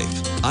country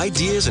life.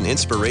 Ideas and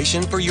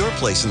inspiration for your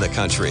place in the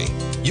country.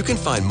 You can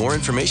find more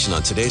information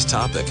on today's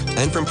topic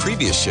and from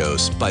previous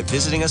shows by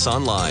visiting us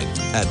online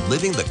at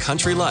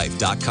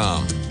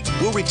livingthecountrylife.com.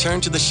 We'll return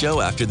to the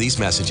show after these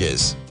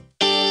messages.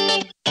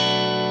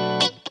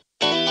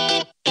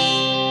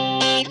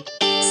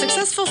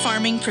 Successful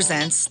Farming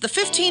presents the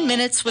 15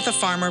 Minutes with a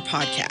Farmer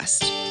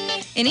podcast.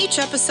 In each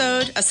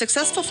episode, a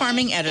successful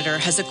farming editor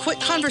has a quick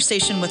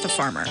conversation with a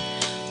farmer,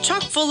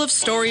 chock full of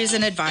stories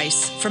and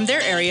advice from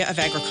their area of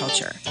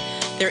agriculture.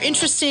 They're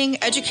interesting,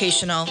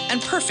 educational,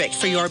 and perfect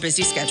for your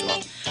busy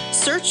schedule.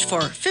 Search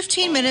for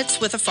 15 Minutes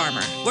with a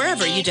Farmer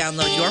wherever you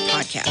download your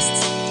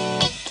podcasts.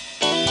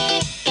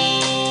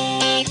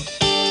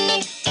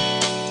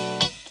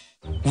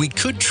 We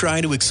could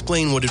try to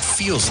explain what it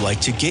feels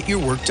like to get your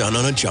work done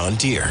on a John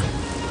Deere.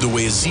 The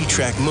way a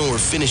Z-Track mower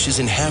finishes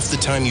in half the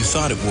time you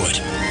thought it would.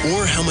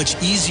 Or how much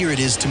easier it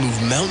is to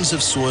move mountains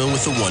of soil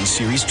with the 1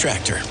 Series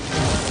tractor.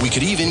 We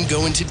could even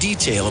go into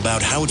detail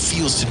about how it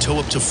feels to tow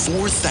up to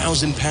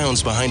 4,000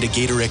 pounds behind a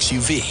Gator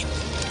XUV.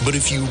 But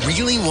if you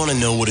really want to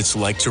know what it's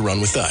like to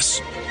run with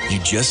us, you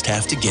just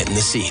have to get in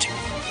the seat.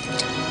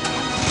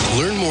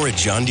 Learn more at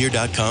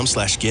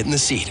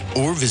johndeere.com/get-in-the-seat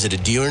or visit a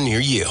dealer near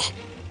you.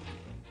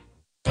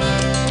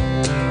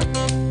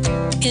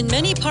 In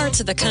many parts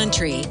of the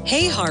country,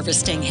 hay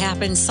harvesting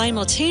happens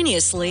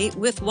simultaneously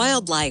with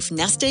wildlife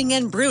nesting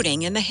and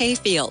brooding in the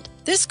hayfield.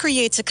 This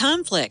creates a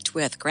conflict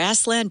with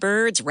grassland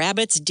birds,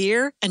 rabbits,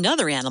 deer, and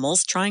other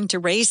animals trying to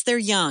raise their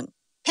young.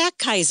 Pat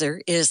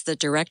Kaiser is the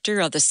director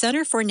of the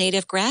Center for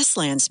Native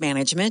Grasslands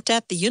Management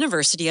at the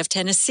University of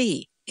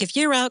Tennessee. If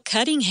you're out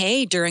cutting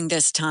hay during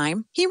this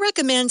time, he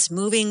recommends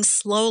moving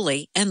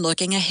slowly and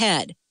looking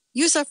ahead.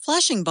 Use a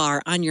flushing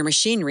bar on your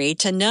machinery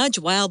to nudge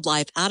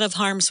wildlife out of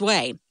harm's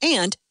way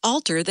and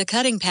alter the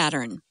cutting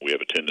pattern. We have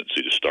a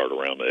tendency to start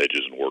around the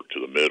edges and work to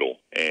the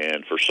middle.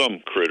 And for some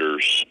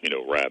critters,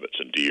 rabbits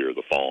and deer,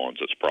 the fawns,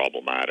 it's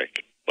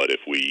problematic. But if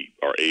we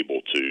are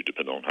able to,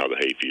 depending on how the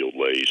hayfield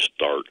lays,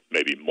 start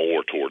maybe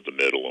more toward the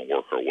middle and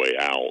work our way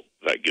out,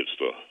 that gives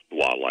the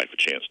wildlife a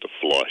chance to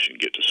flush and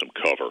get to some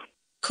cover.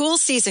 Cool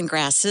season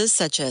grasses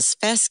such as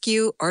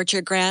fescue,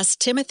 orchard grass,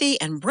 timothy,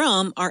 and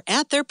broom are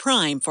at their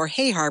prime for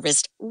hay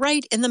harvest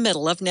right in the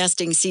middle of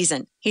nesting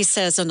season. He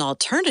says an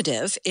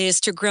alternative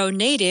is to grow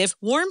native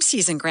warm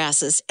season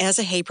grasses as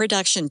a hay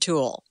production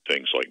tool.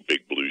 Things like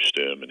big blue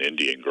stem and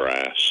Indian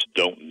grass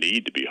don't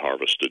need to be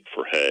harvested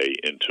for hay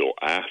until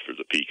after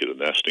the peak of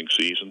the nesting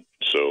season.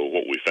 So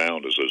what we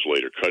found is those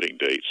later cutting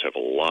dates have a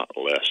lot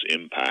less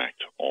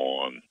impact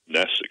on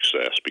nest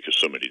success because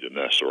so many of the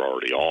nests are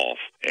already off,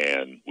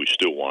 and we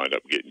still wind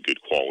up getting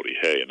good quality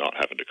hay and not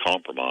having to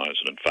compromise.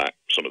 And in fact,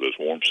 some of those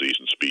warm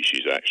season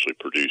species actually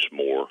produce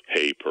more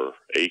hay per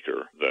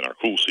acre than our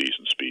cool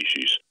season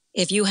species.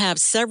 If you have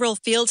several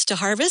fields to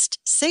harvest,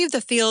 save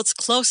the fields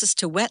closest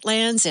to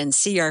wetlands and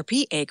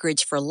CRP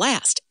acreage for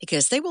last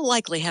because they will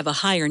likely have a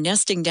higher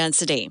nesting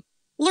density.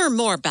 Learn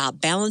more about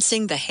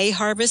balancing the hay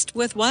harvest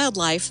with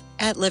wildlife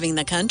at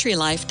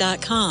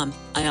livingthecountrylife.com.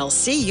 I'll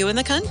see you in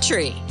the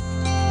country.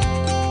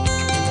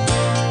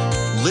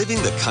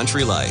 Living the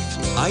country life.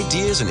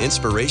 Ideas and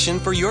inspiration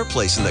for your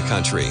place in the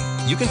country.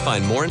 You can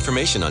find more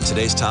information on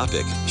today's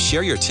topic,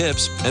 share your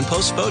tips, and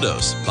post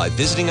photos by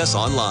visiting us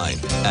online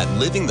at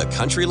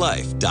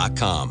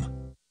livingthecountrylife.com.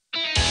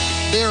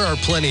 There are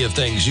plenty of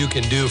things you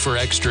can do for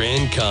extra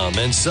income,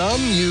 and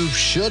some you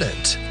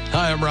shouldn't.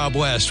 Hi, I'm Rob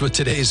West with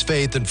today's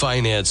Faith and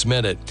Finance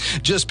Minute.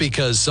 Just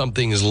because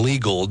something is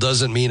legal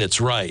doesn't mean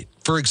it's right.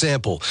 For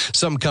example,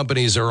 some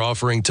companies are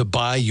offering to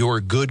buy your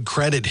good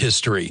credit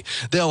history.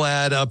 They'll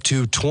add up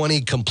to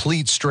 20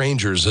 complete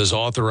strangers as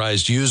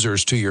authorized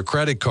users to your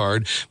credit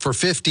card for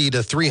 $50 to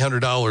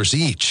 $300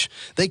 each.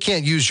 They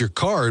can't use your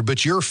card,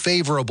 but your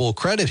favorable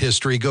credit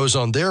history goes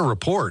on their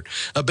report,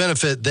 a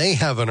benefit they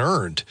haven't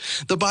earned.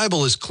 The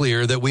Bible is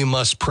clear that we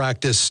must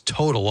practice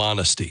total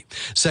honesty.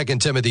 2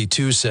 Timothy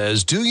 2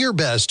 says, "Do your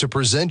best to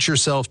present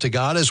yourself to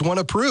God as one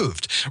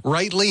approved,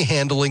 rightly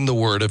handling the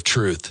word of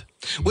truth."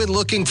 When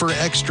looking for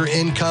extra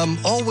income,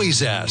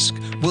 always ask,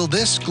 will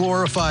this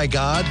glorify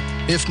God?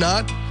 If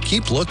not,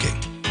 keep looking.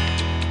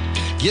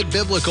 Get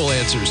biblical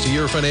answers to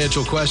your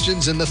financial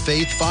questions in the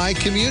Faith Fi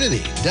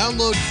community.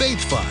 Download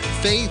Faith Fi,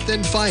 Faith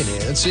and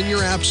Finance in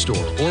your app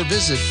store or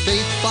visit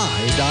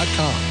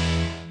faithfi.com.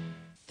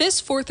 This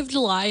 4th of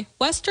July,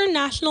 Western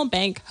National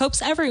Bank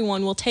hopes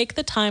everyone will take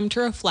the time to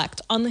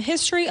reflect on the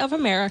history of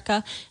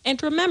America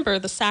and remember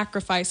the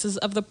sacrifices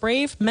of the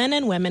brave men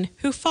and women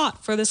who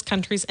fought for this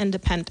country's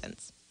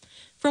independence.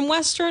 From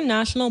Western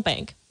National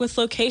Bank, with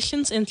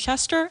locations in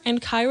Chester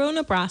and Cairo,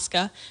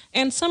 Nebraska,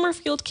 and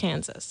Summerfield,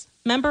 Kansas,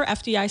 member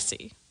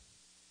FDIC.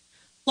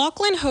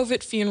 Lachlan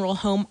Hovitt Funeral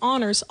Home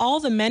honors all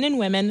the men and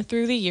women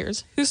through the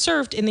years who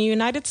served in the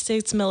United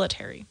States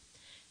military.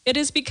 It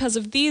is because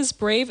of these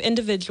brave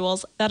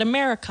individuals that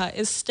America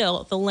is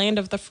still the land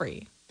of the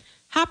free.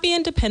 Happy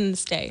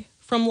Independence Day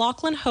from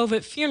Lachlan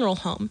Hovitt Funeral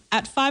Home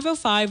at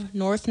 505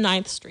 North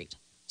 9th Street,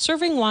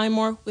 serving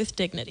Wymore with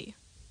dignity.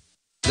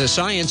 The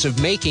science of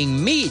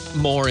making meat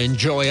more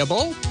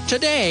enjoyable,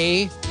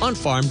 today on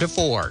Farm to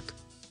Fork.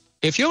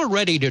 If you're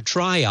ready to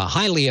try a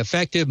highly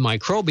effective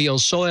microbial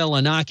soil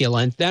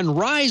inoculant, then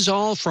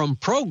Rhizol from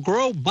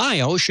ProGrow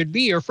Bio should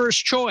be your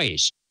first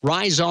choice.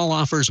 Rhizol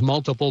offers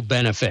multiple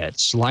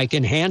benefits like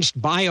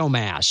enhanced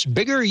biomass,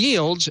 bigger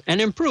yields,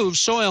 and improved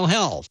soil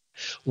health.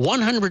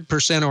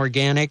 100%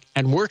 organic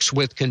and works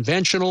with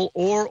conventional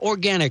or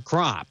organic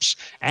crops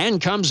and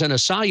comes in a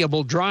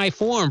soluble dry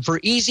form for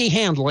easy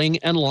handling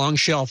and long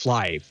shelf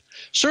life.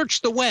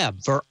 Search the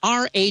web for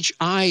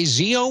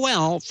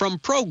RHIZOL from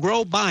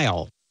ProGrow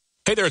Bio.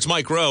 Hey there, it's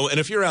Mike Rowe, and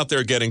if you're out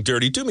there getting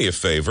dirty, do me a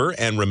favor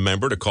and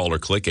remember to call or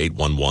click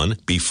 811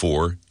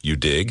 before you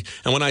dig.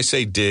 And when I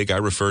say dig, I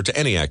refer to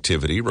any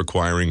activity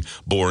requiring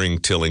boring,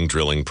 tilling,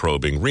 drilling,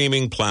 probing,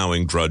 reaming,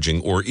 plowing,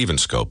 drudging, or even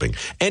scoping.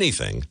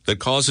 Anything that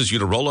causes you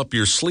to roll up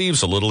your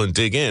sleeves a little and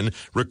dig in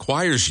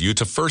requires you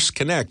to first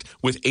connect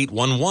with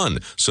 811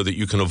 so that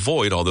you can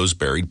avoid all those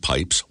buried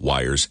pipes,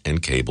 wires,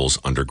 and cables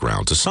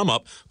underground. To sum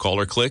up, call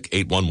or click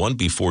 811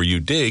 before you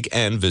dig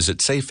and visit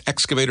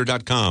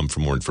safeexcavator.com for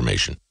more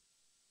information.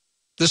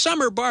 The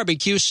summer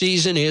barbecue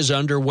season is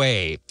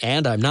underway,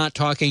 and I'm not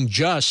talking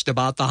just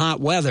about the hot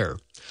weather.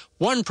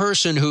 One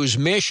person whose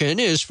mission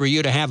is for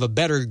you to have a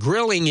better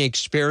grilling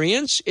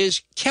experience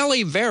is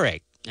Kelly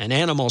Varick, an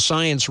animal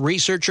science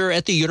researcher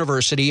at the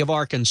University of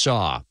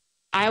Arkansas.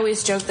 I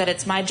always joke that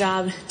it's my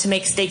job to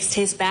make steaks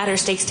taste bad or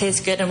steaks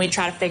taste good, and we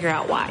try to figure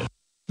out why.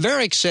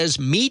 Varick says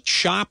meat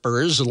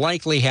shoppers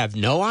likely have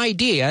no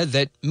idea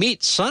that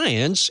meat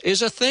science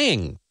is a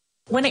thing.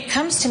 When it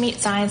comes to meat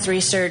science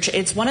research,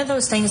 it's one of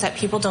those things that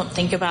people don't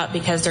think about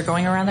because they're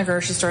going around the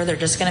grocery store, they're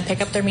just going to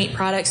pick up their meat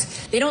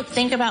products. They don't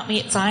think about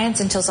meat science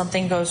until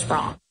something goes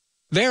wrong.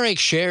 Varick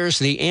shares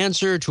the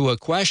answer to a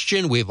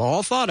question we've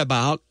all thought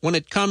about when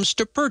it comes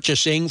to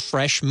purchasing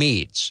fresh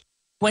meats.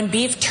 When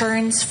beef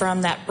turns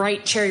from that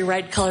bright cherry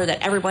red color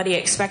that everybody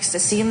expects to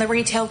see in the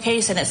retail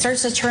case and it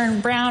starts to turn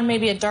brown,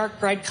 maybe a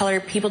dark red color,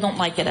 people don't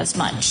like it as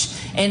much.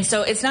 And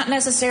so it's not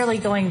necessarily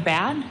going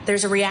bad.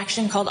 There's a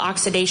reaction called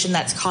oxidation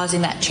that's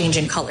causing that change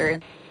in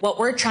color. What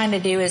we're trying to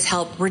do is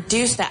help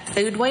reduce that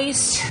food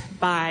waste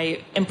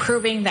by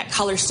improving that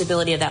color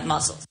stability of that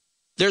muscle.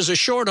 There's a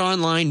short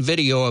online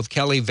video of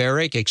Kelly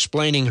Varick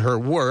explaining her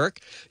work.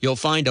 You'll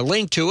find a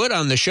link to it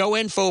on the show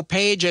info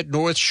page at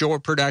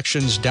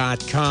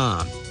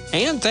northshoreproductions.com.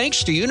 And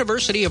thanks to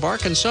University of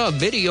Arkansas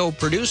video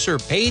producer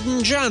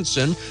Payden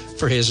Johnson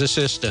for his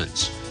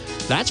assistance.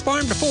 That's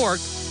Farm to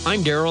Fork.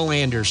 I'm Darrell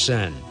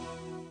Anderson.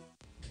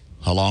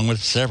 Along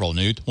with several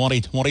new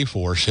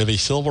 2024 Chevy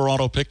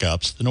Silverado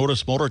pickups, the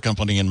Nordis Motor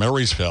Company in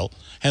Marysville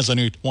has a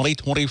new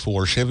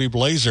 2024 Chevy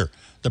Blazer,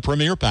 the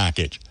Premier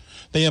Package.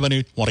 They have a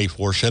new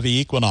 24 Chevy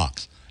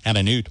Equinox and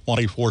a new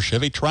 24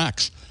 Chevy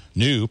Trax,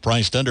 new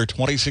priced under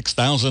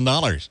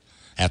 $26,000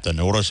 at the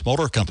Nordis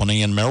Motor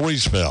Company in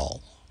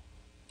Marysville.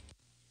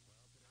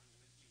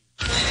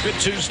 Good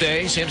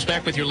Tuesday. Sam's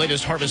back with your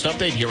latest harvest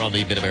update here on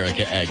the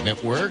Mid-America Ag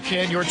Network.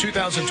 And your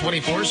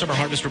 2024 summer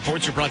harvest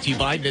reports are brought to you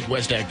by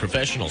Midwest Ag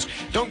Professionals.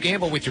 Don't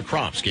gamble with your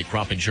crops. Get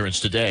crop insurance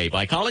today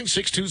by calling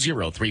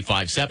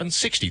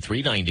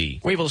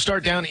 620-357-6390. We will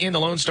start down in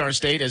the Lone Star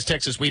State as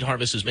Texas wheat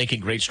harvest is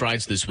making great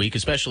strides this week,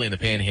 especially in the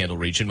Panhandle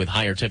region with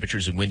higher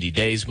temperatures and windy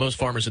days. Most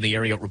farmers in the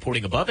area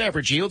reporting above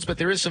average yields, but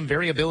there is some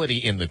variability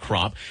in the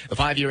crop. The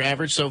 5-year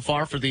average so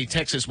far for the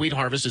Texas wheat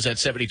harvest is at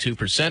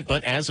 72%,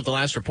 but as of the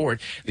last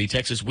report, the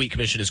Texas Wheat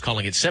Commission is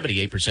calling it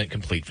 78%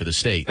 complete for the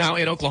state. Now,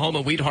 in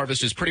Oklahoma, wheat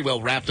harvest is pretty well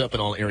wrapped up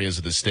in all areas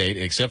of the state,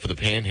 except for the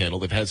Panhandle.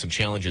 They've had some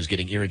challenges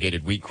getting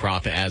irrigated wheat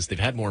crop as they've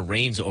had more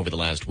rains over the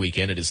last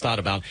weekend. It is thought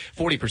about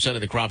 40%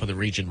 of the crop in the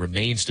region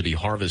remains to be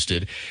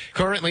harvested.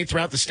 Currently,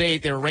 throughout the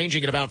state, they're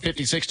ranging at about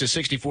 56 to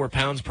 64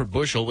 pounds per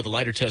bushel with a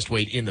lighter test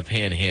weight in the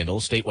Panhandle.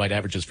 Statewide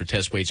averages for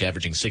test weights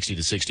averaging 60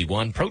 to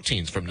 61,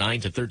 proteins from 9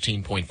 to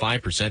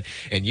 13.5%,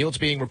 and yields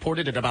being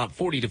reported at about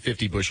 40 to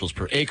 50 bushels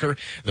per acre.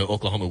 The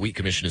Oklahoma Wheat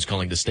Commission is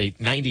calling the state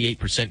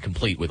 98%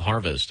 complete with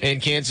harvest.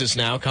 In Kansas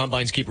now,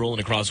 combines keep rolling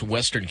across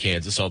western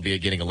Kansas,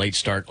 albeit getting a late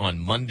start on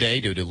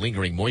Monday due to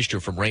lingering moisture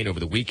from rain over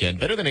the weekend.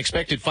 Better than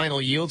expected final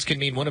yields can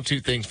mean one of two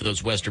things for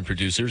those western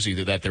producers,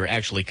 either that they're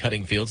actually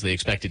cutting fields they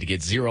expected to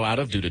get zero out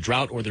of due to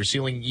drought, or they're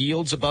sealing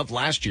yields above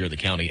last year, the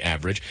county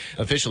average.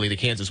 Officially, the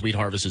Kansas wheat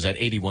harvest is at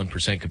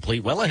 81%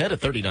 complete, well ahead of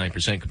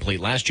 39%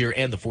 complete last year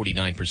and the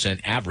 49%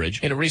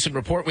 average. In a recent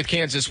report with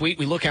Kansas Wheat,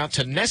 we look out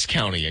to Ness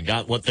County and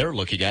got what they're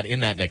looking at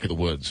in that neck of the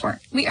woods.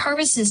 Wheat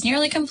harvest is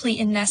nearly complete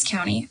in Ness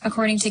County,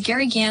 according to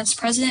Gary Gantz,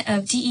 president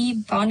of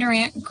D.E.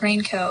 Bondurant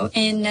Grain Co.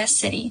 in Ness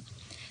City.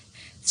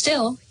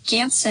 Still,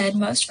 Gantz said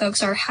most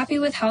folks are happy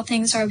with how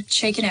things are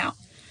shaken out.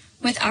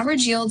 With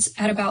average yields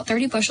at about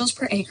 30 bushels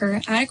per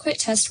acre, adequate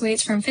test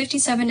weights from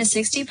 57 to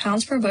 60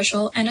 pounds per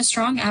bushel, and a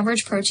strong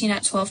average protein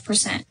at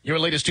 12%. Your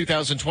latest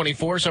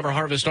 2024 summer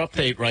harvest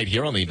update right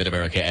here on the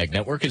Mid-America Ag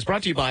Network is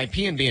brought to you by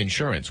P&B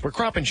Insurance, where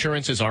crop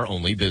insurance is our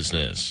only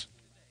business.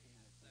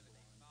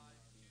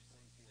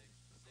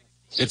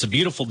 It's a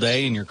beautiful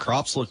day and your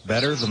crops look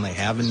better than they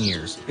have in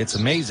years. It's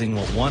amazing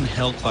what one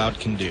hail cloud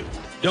can do.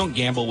 Don't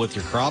gamble with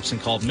your crops and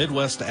call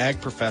Midwest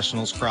Ag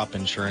Professionals Crop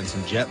Insurance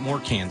in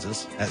Jetmore,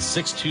 Kansas at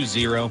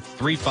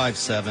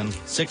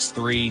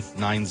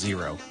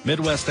 620-357-6390.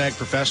 Midwest Ag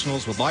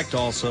Professionals would like to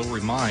also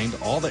remind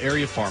all the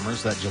area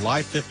farmers that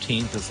July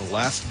 15th is the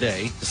last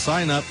day to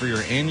sign up for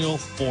your annual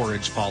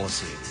forage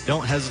policy.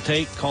 Don't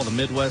hesitate. Call the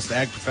Midwest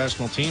Ag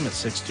Professional team at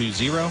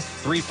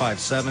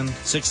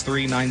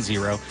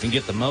 620-357-6390 and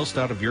get the most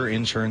out of your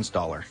insurance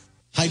dollar.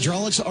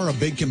 Hydraulics are a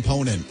big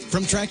component.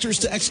 From tractors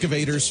to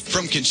excavators,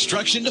 from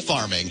construction to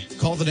farming.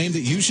 Call the name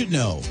that you should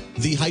know,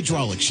 The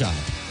Hydraulic Shop.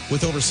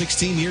 With over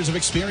 16 years of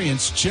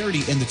experience,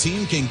 Charity and the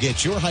team can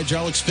get your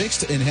hydraulics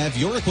fixed and have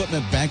your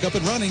equipment back up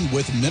and running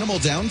with minimal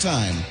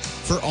downtime.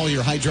 For all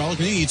your hydraulic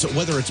needs,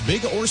 whether it's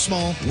big or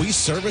small, we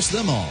service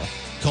them all.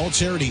 Call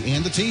Charity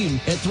and the team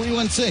at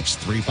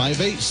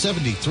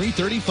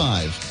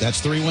 316-358-7335.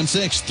 That's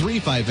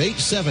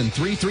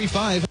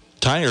 316-358-7335.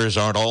 Tires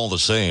aren't all the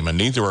same, and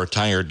neither are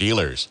tire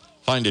dealers.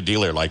 Find a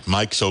dealer like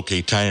Mike's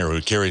OK Tire who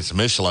carries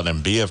Michelin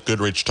and BF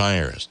Goodrich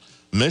tires.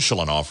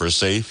 Michelin offers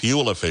safe,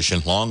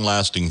 fuel-efficient,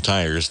 long-lasting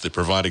tires that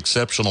provide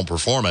exceptional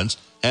performance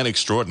and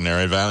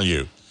extraordinary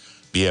value.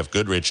 BF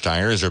Goodrich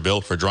tires are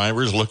built for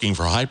drivers looking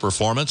for high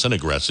performance and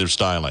aggressive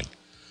styling.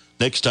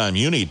 Next time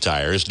you need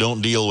tires,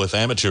 don't deal with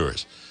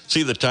amateurs.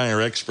 See the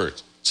tire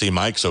experts. See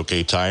Mike's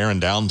OK Tire in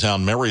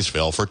downtown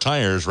Marysville for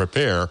tires,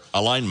 repair,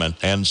 alignment,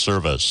 and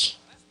service.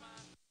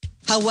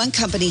 How one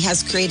company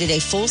has created a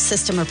full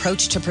system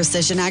approach to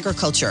precision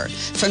agriculture,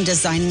 from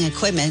designing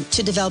equipment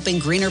to developing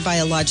greener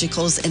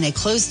biologicals in a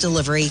closed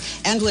delivery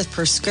and with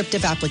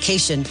prescriptive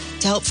application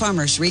to help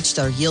farmers reach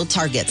their yield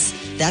targets.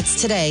 That's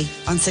today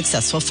on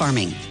Successful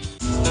Farming.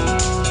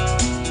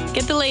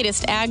 Get the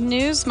latest ag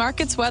news,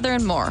 markets, weather,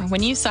 and more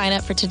when you sign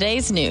up for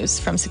today's news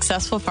from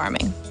Successful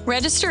Farming.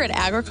 Register at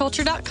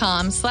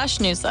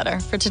agriculture.com/newsletter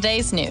for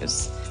today's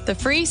news, the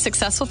free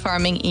Successful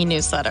Farming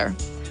e-newsletter.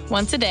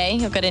 Once a day,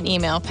 you'll get an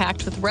email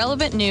packed with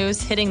relevant news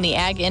hitting the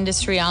ag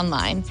industry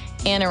online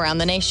and around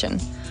the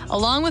nation,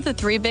 along with the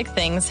 3 big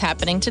things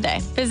happening today.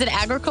 Visit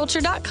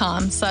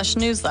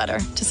agriculture.com/newsletter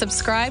to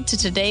subscribe to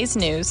today's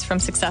news from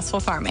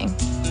Successful Farming.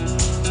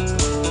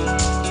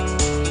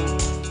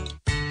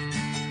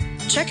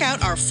 Check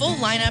out our full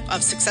lineup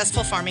of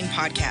Successful Farming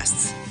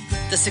podcasts.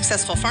 The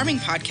Successful Farming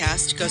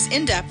podcast goes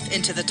in-depth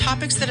into the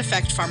topics that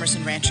affect farmers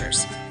and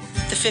ranchers.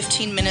 The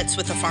 15 Minutes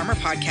with a Farmer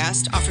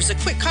podcast offers a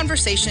quick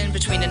conversation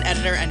between an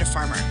editor and a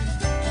farmer.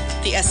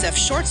 The SF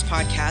Shorts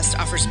podcast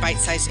offers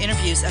bite-sized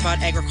interviews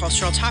about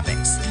agricultural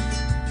topics.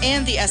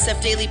 And the SF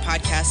Daily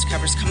podcast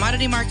covers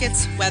commodity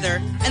markets, weather,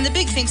 and the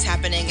big things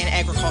happening in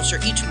agriculture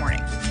each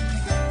morning.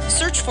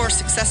 Search for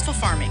Successful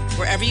Farming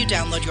wherever you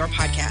download your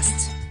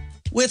podcasts.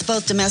 With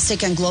both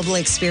domestic and global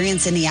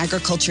experience in the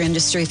agriculture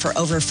industry for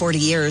over 40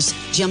 years,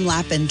 Jim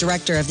Lappin,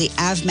 director of the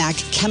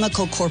AvMac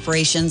Chemical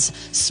Corporation's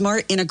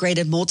Smart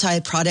Integrated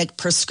Multi-Product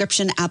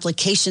Prescription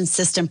Application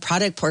System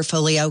product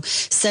portfolio,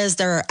 says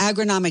there are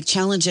agronomic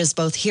challenges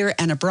both here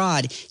and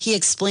abroad. He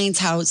explains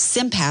how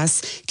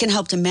SIMPAS can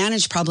help to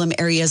manage problem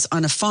areas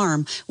on a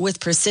farm with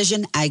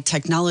precision ag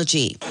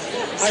technology.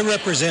 I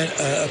represent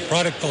a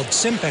product called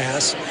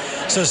SIMPAS.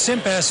 So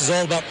SIMPAS is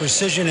all about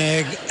precision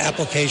ag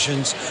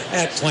applications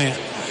at plant.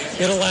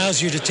 It allows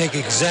you to take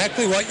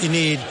exactly what you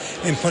need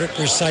and put it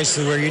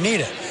precisely where you need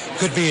it.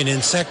 could be an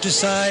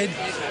insecticide,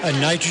 a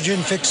nitrogen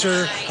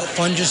fixer, a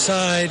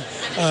fungicide,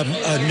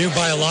 a new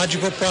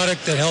biological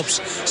product that helps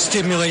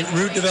stimulate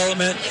root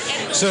development.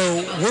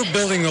 So we're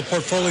building a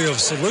portfolio of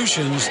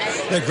solutions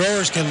that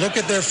growers can look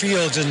at their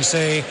fields and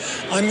say,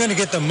 I'm going to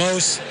get the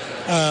most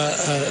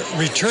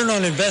return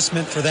on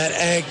investment for that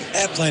ag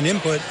plant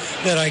input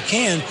that I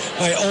can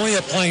by only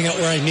applying it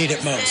where I need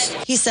it most.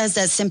 He says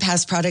that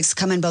SIMPAS products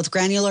come in both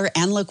granular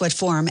and liquid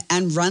form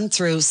and run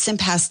through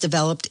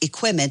SIMPAS-developed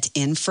equipment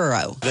in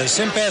furrow. The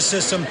SIMPAS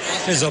system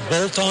is a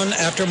bolt-on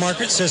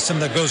aftermarket system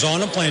that goes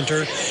on a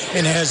planter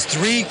and has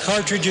 3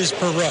 cartridges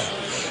per row.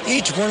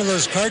 Each one of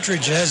those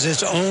cartridges has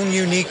its own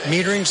unique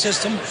metering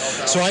system,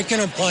 so I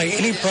can apply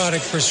any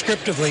product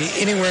prescriptively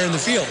anywhere in the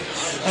field.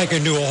 I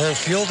can do a whole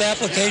field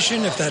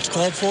application if that's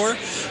called for.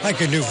 I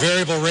can do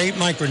variable rate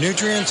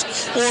micronutrients,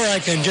 or I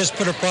can just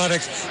put a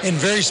product in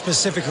very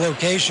specific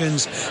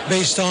locations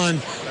based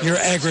on your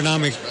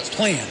agronomic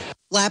plan.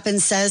 Lappin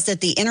says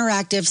that the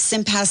interactive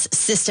SIMPAS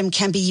system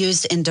can be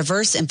used in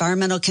diverse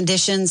environmental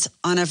conditions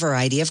on a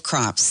variety of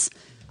crops.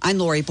 I'm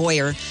Lori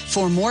Boyer.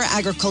 For more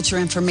agriculture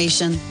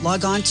information,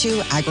 log on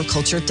to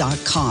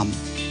agriculture.com.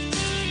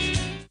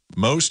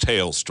 Most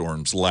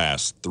hailstorms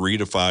last 3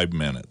 to 5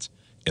 minutes.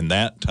 In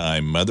that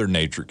time, Mother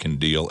Nature can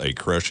deal a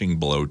crushing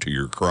blow to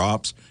your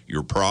crops,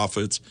 your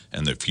profits,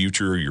 and the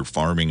future of your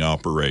farming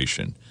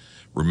operation.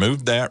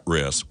 Remove that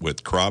risk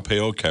with crop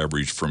hail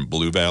coverage from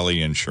Blue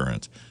Valley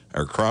Insurance.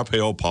 Our crop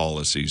hail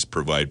policies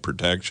provide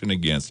protection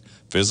against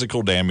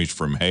physical damage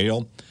from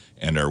hail,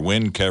 and our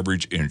wind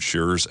coverage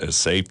ensures a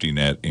safety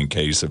net in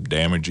case of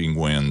damaging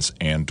winds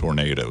and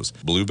tornadoes.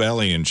 Blue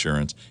Valley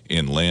Insurance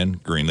in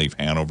Lynn, Greenleaf,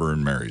 Hanover,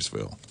 and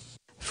Marysville.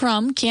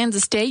 From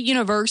Kansas State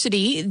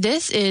University,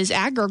 this is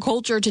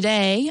Agriculture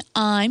Today.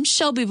 I'm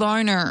Shelby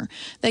Varner.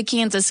 The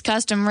Kansas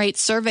Custom Rate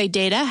Survey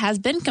data has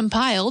been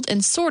compiled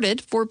and sorted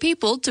for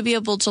people to be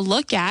able to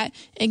look at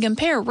and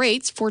compare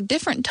rates for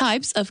different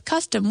types of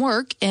custom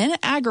work in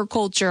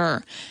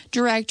agriculture.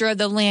 Director of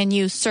the Land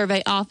Use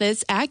Survey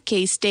Office at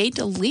K-State,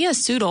 Leah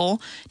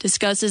Sudel,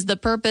 discusses the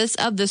purpose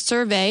of the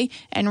survey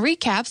and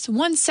recaps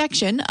one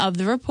section of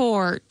the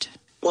report.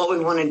 What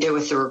we want to do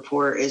with the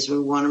report is we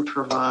want to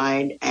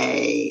provide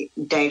a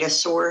data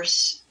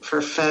source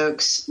for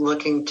folks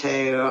looking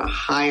to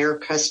hire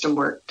custom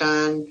work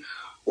done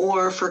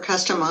or for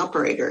custom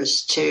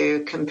operators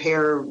to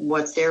compare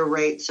what their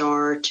rates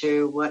are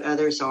to what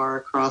others are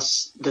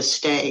across the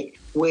state.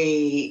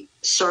 We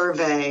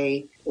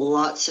survey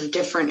lots of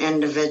different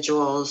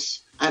individuals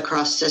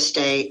across the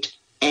state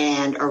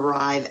and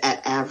arrive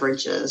at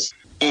averages.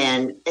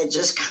 And it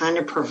just kind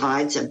of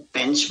provides a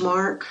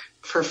benchmark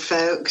for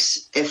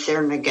folks if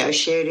they're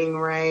negotiating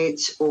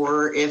rates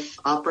or if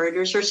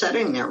operators are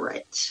setting their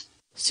rates.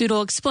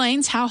 Sudel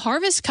explains how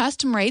harvest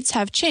custom rates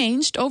have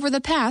changed over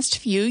the past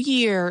few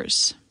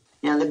years.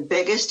 Now, the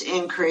biggest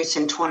increase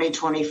in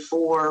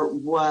 2024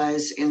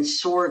 was in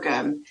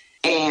sorghum,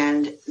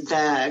 and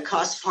the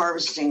cost of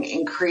harvesting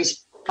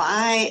increased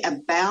by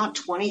about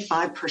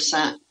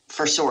 25%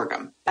 for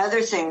sorghum.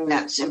 Other thing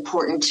that's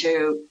important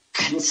to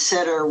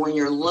consider when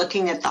you're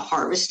looking at the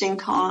harvesting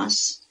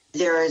costs,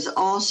 there is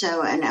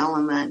also an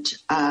element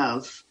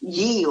of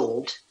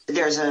yield.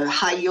 There's a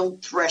high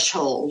yield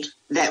threshold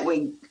that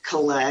we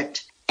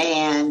collect,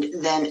 and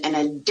then an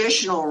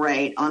additional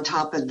rate on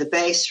top of the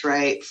base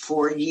rate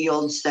for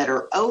yields that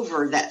are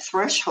over that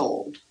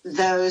threshold.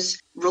 Those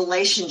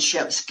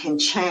relationships can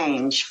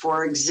change.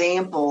 For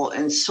example,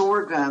 in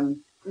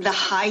sorghum, the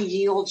high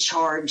yield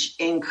charge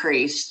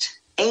increased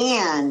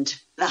and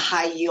the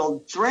high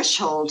yield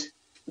threshold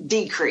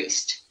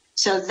decreased.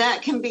 So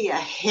that can be a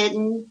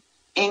hidden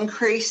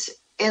increase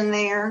in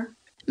there.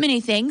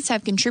 Many things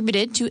have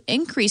contributed to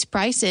increased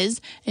prices,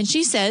 and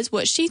she says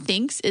what she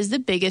thinks is the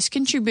biggest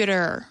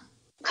contributor.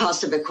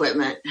 Cost of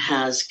equipment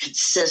has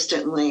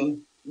consistently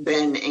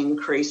been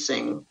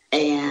increasing,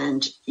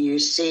 and you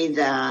see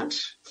that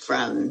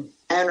from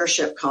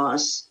ownership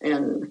costs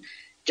and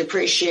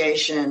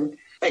depreciation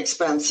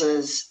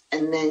expenses,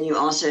 and then you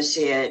also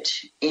see it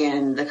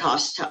in the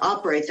cost to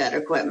operate that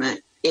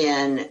equipment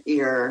in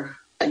your,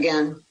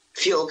 again,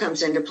 fuel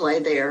comes into play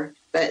there.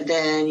 But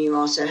then you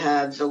also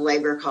have the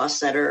labor costs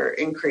that are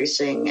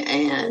increasing,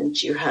 and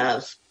you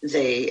have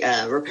the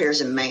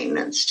repairs and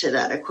maintenance to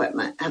that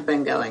equipment have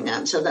been going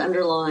up. So the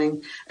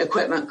underlying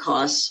equipment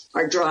costs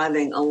are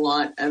driving a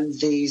lot of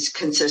these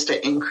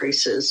consistent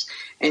increases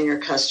in your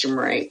custom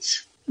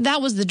rates.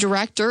 That was the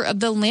director of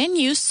the Land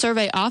Use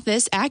Survey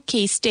Office at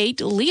K-State,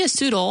 Leah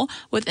Sudel,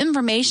 with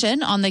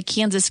information on the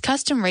Kansas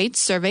Custom Rates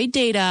Survey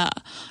data.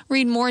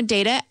 Read more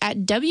data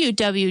at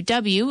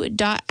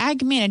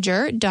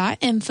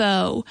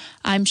www.agmanager.info.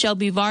 I'm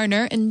Shelby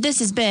Varner, and this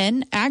has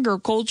been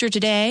Agriculture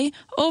Today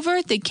over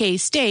at the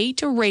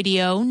K-State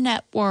Radio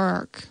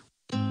Network.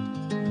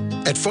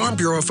 At Farm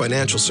Bureau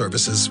Financial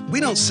Services, we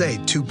don't say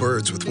 2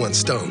 birds with 1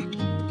 stone.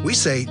 We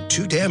say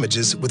 2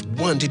 damages with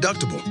 1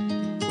 deductible.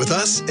 With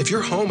us, if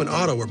your home and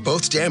auto are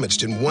both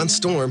damaged in 1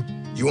 storm,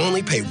 you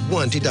only pay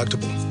 1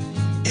 deductible.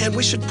 And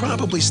we should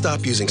probably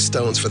stop using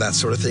stones for that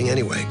sort of thing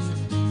anyway.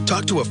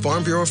 Talk to a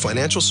Farm Bureau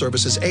Financial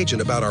Services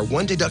agent about our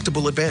one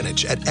deductible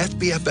advantage at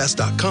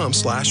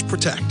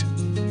fbfs.com/protect.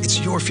 It's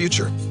your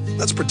future.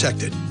 Let's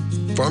protect it.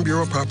 Farm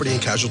Bureau Property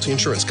and Casualty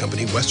Insurance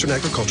Company, Western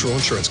Agricultural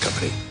Insurance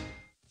Company.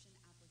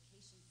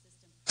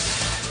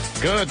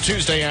 Good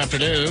Tuesday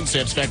afternoon.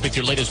 Sam Speck with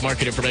your latest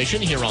market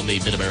information here on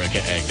the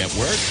Mid-America Ag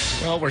Network.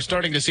 Well, we're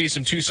starting to see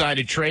some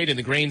two-sided trade in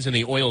the grains and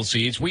the oil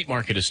seeds. Wheat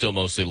market is still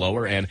mostly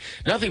lower, and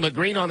nothing but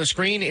green on the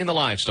screen in the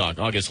livestock.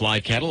 August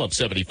live cattle up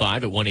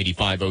 75 at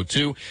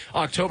 185.02.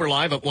 October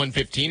live up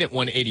 115 at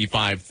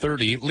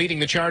 185.30. Leading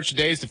the charge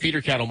today is the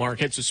feeder cattle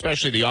markets,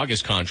 especially the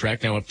August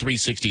contract, now up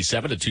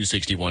 367 to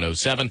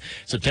 261.07.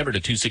 September to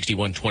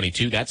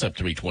 261.22. That's up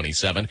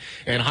 327.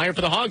 And higher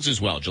for the hogs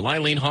as well. July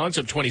lean hogs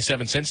up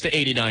 27 cents to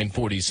 89.47.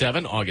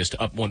 August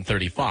up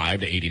 135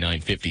 to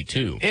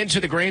 89.52. Into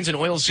the grains and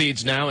oil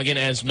seeds now. Again,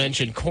 as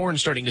mentioned, corn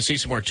starting to see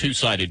some more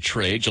two-sided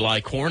trade. July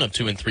corn up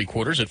 2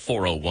 3/4 at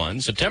 401.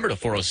 September to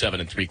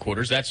 407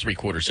 3/4. That's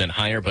 3/4 cent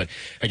higher. But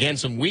again,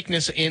 some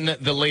weakness in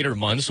the later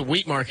months. The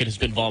wheat market has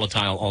been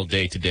volatile all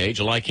day today.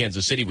 July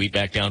Kansas City wheat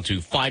back down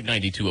to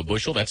 5.92 a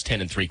bushel. That's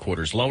 10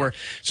 3/4 lower.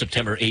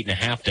 September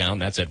 8.5 down.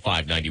 That's at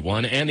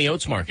 5.91. And the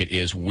oats market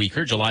is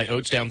weaker. July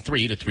oats down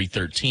 3 to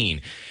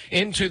 3.13.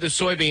 Into the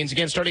soybeans,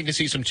 again, starting to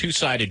see some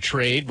two-sided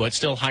trade, but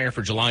still higher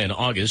for July and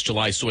August.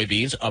 July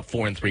soybeans up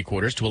 4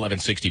 3/4 to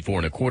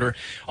 11.64 1/4.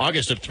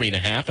 August up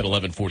 3.5 at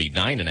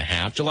 11.49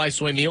 1/2. July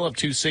soy meal up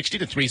 2.60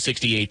 to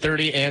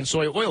 3.68.30, and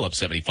soy oil up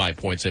 75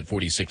 points at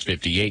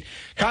 46.58.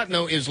 Cotton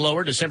though is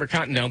lower. December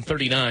cotton down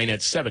 39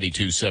 at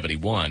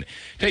 72.71.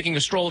 Taking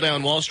a stroll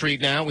down Wall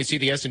Street now, we see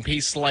the S&P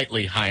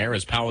slightly higher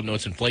as Powell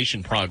notes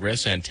inflation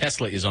progress, and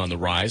Tesla is on the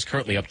rise,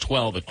 currently up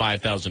 12 at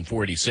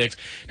 5,046.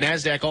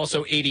 Nasdaq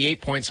also 88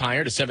 points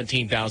higher to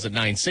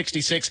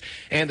 17,966,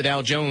 and the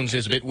Dow Jones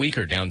is a bit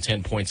weaker, down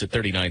 10 points at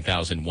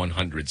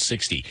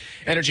 39,160.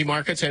 Energy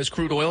markets has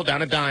crude oil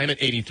down a dime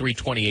at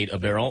 83.28 a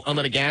barrel.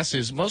 Unleaded gas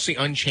is mostly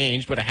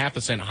unchanged, but a half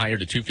a cent higher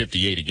to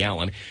 2.58 a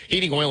gallon.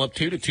 Heating oil up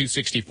 2 to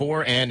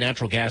 2.64, and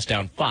natural gas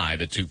down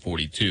 5 at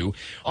 2.42.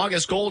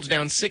 August gold's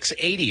down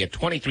 6.80 at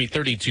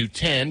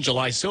 23.32.10.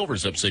 July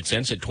silver's up 6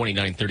 cents at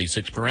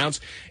 29.36 per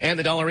ounce, and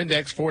the dollar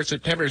index for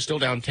September is still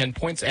down 10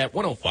 points at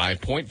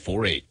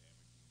 105.48.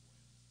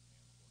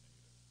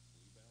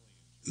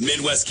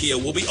 Midwest Kia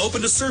will be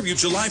open to serve you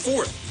July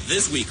 4th.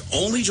 This week,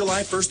 only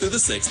July 1st through the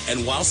 6th,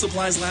 and while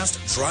supplies last,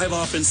 drive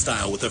off in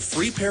style with a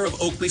free pair of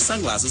Oakley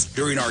sunglasses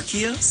during our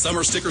Kia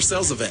Summer Sticker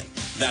Sales event.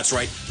 That's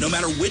right, no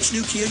matter which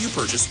new Kia you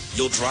purchase,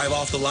 you'll drive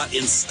off the lot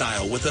in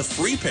style with a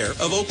free pair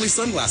of Oakley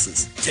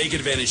sunglasses. Take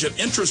advantage of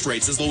interest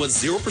rates as low as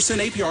 0%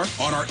 APR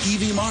on our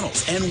EV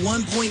models and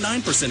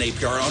 1.9%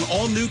 APR on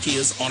all new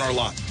Kias on our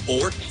lot.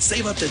 Or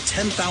save up to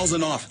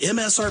 $10,000 off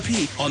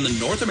MSRP on the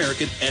North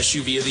American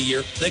SUV of the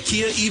Year, the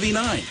Kia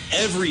EV9.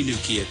 Every new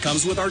Kia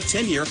comes with our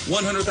 10-year,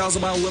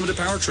 100,000-mile limited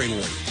powertrain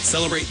warranty.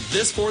 Celebrate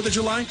this 4th of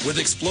July with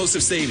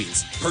explosive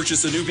savings.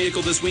 Purchase a new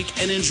vehicle this week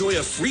and enjoy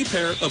a free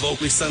pair of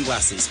Oakley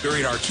sunglasses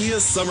during our Kia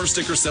Summer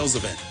Sticker Sales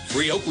event.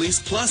 Free Oakleys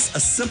plus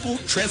a simple,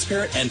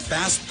 transparent, and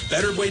fast,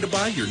 better way to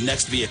buy your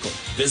next vehicle.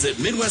 Visit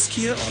Midwest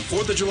Kia on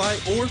 4th of July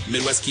or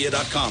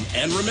MidwestKia.com.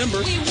 And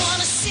remember, we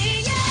want to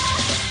see you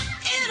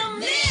in a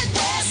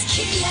Midwest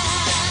Kia.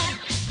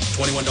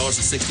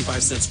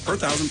 $21.65 per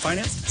thousand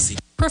financed. See.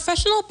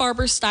 Professional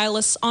Barber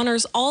Stylists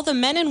honors all the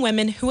men and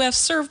women who have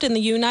served in the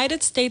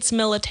United States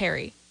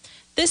military.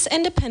 This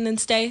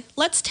Independence Day,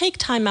 let's take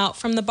time out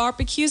from the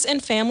barbecues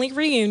and family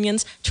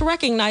reunions to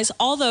recognize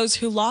all those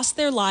who lost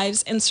their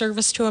lives in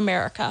service to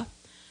America.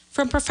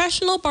 From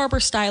Professional Barber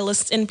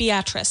Stylists in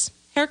Beatrice,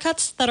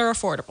 haircuts that are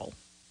affordable.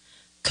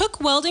 Cook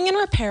Welding and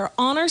Repair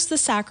honors the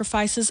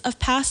sacrifices of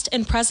past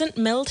and present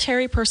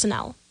military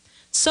personnel.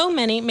 So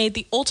many made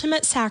the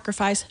ultimate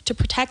sacrifice to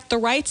protect the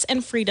rights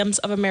and freedoms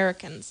of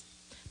Americans.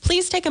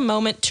 Please take a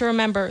moment to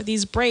remember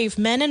these brave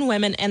men and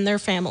women and their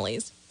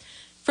families.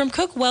 From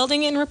Cook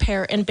Welding and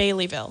Repair in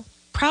Baileyville,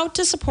 proud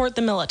to support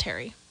the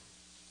military.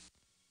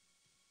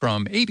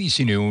 From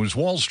ABC News,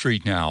 Wall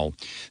Street now.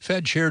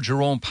 Fed Chair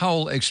Jerome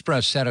Powell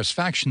expressed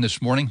satisfaction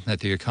this morning that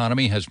the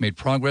economy has made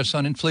progress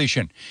on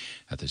inflation.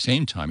 At the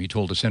same time, he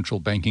told a central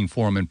banking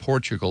forum in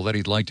Portugal that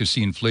he'd like to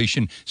see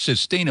inflation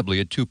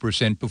sustainably at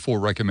 2% before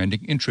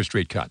recommending interest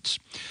rate cuts.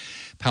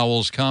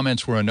 Powell's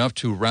comments were enough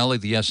to rally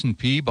the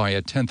S&P by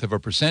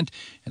 0.1%,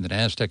 and the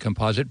Nasdaq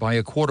Composite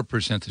by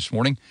 0.25% this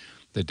morning.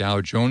 The Dow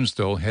Jones,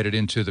 though, headed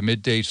into the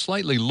midday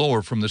slightly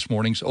lower from this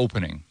morning's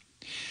opening.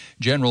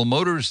 General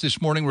Motors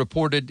this morning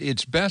reported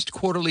its best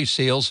quarterly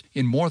sales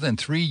in more than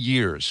 3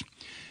 years.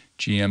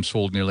 GM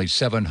sold nearly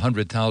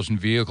 700,000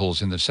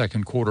 vehicles in the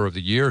second quarter of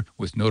the year,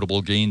 with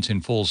notable gains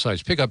in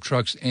full-size pickup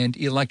trucks and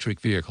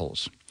electric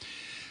vehicles.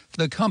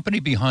 The company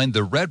behind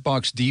the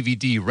Redbox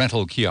DVD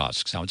rental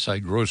kiosks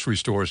outside grocery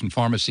stores and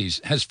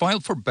pharmacies has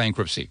filed for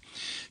bankruptcy.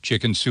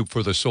 Chicken Soup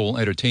for the Soul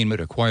Entertainment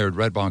acquired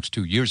Redbox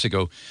 2 years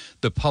ago.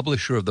 The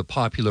publisher of the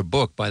popular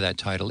book by that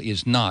title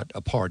is not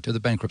a part of the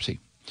bankruptcy.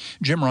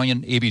 Jim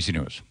Ryan, ABC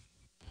News.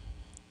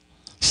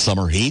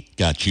 Summer heat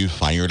got you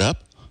fired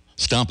up?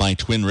 Stop by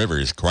Twin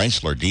Rivers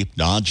Chrysler Jeep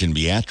Dodge in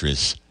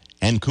Beatrice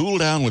and cool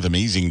down with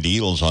amazing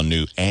deals on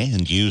new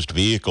and used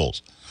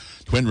vehicles.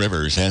 Twin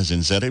Rivers has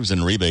incentives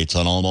and rebates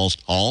on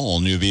almost all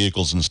new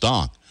vehicles in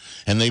stock,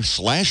 and they've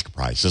slashed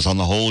prices on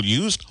the whole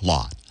used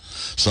lot.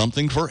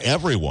 Something for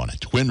everyone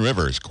at Twin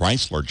Rivers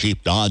Chrysler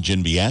Jeep Dodge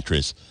in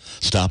Beatrice.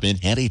 Stop in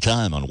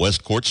anytime on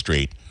West Court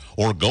Street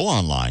or go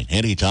online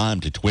anytime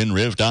to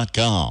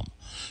twinriv.com.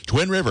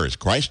 Twin Rivers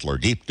Chrysler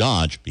Jeep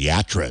Dodge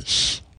Beatrice.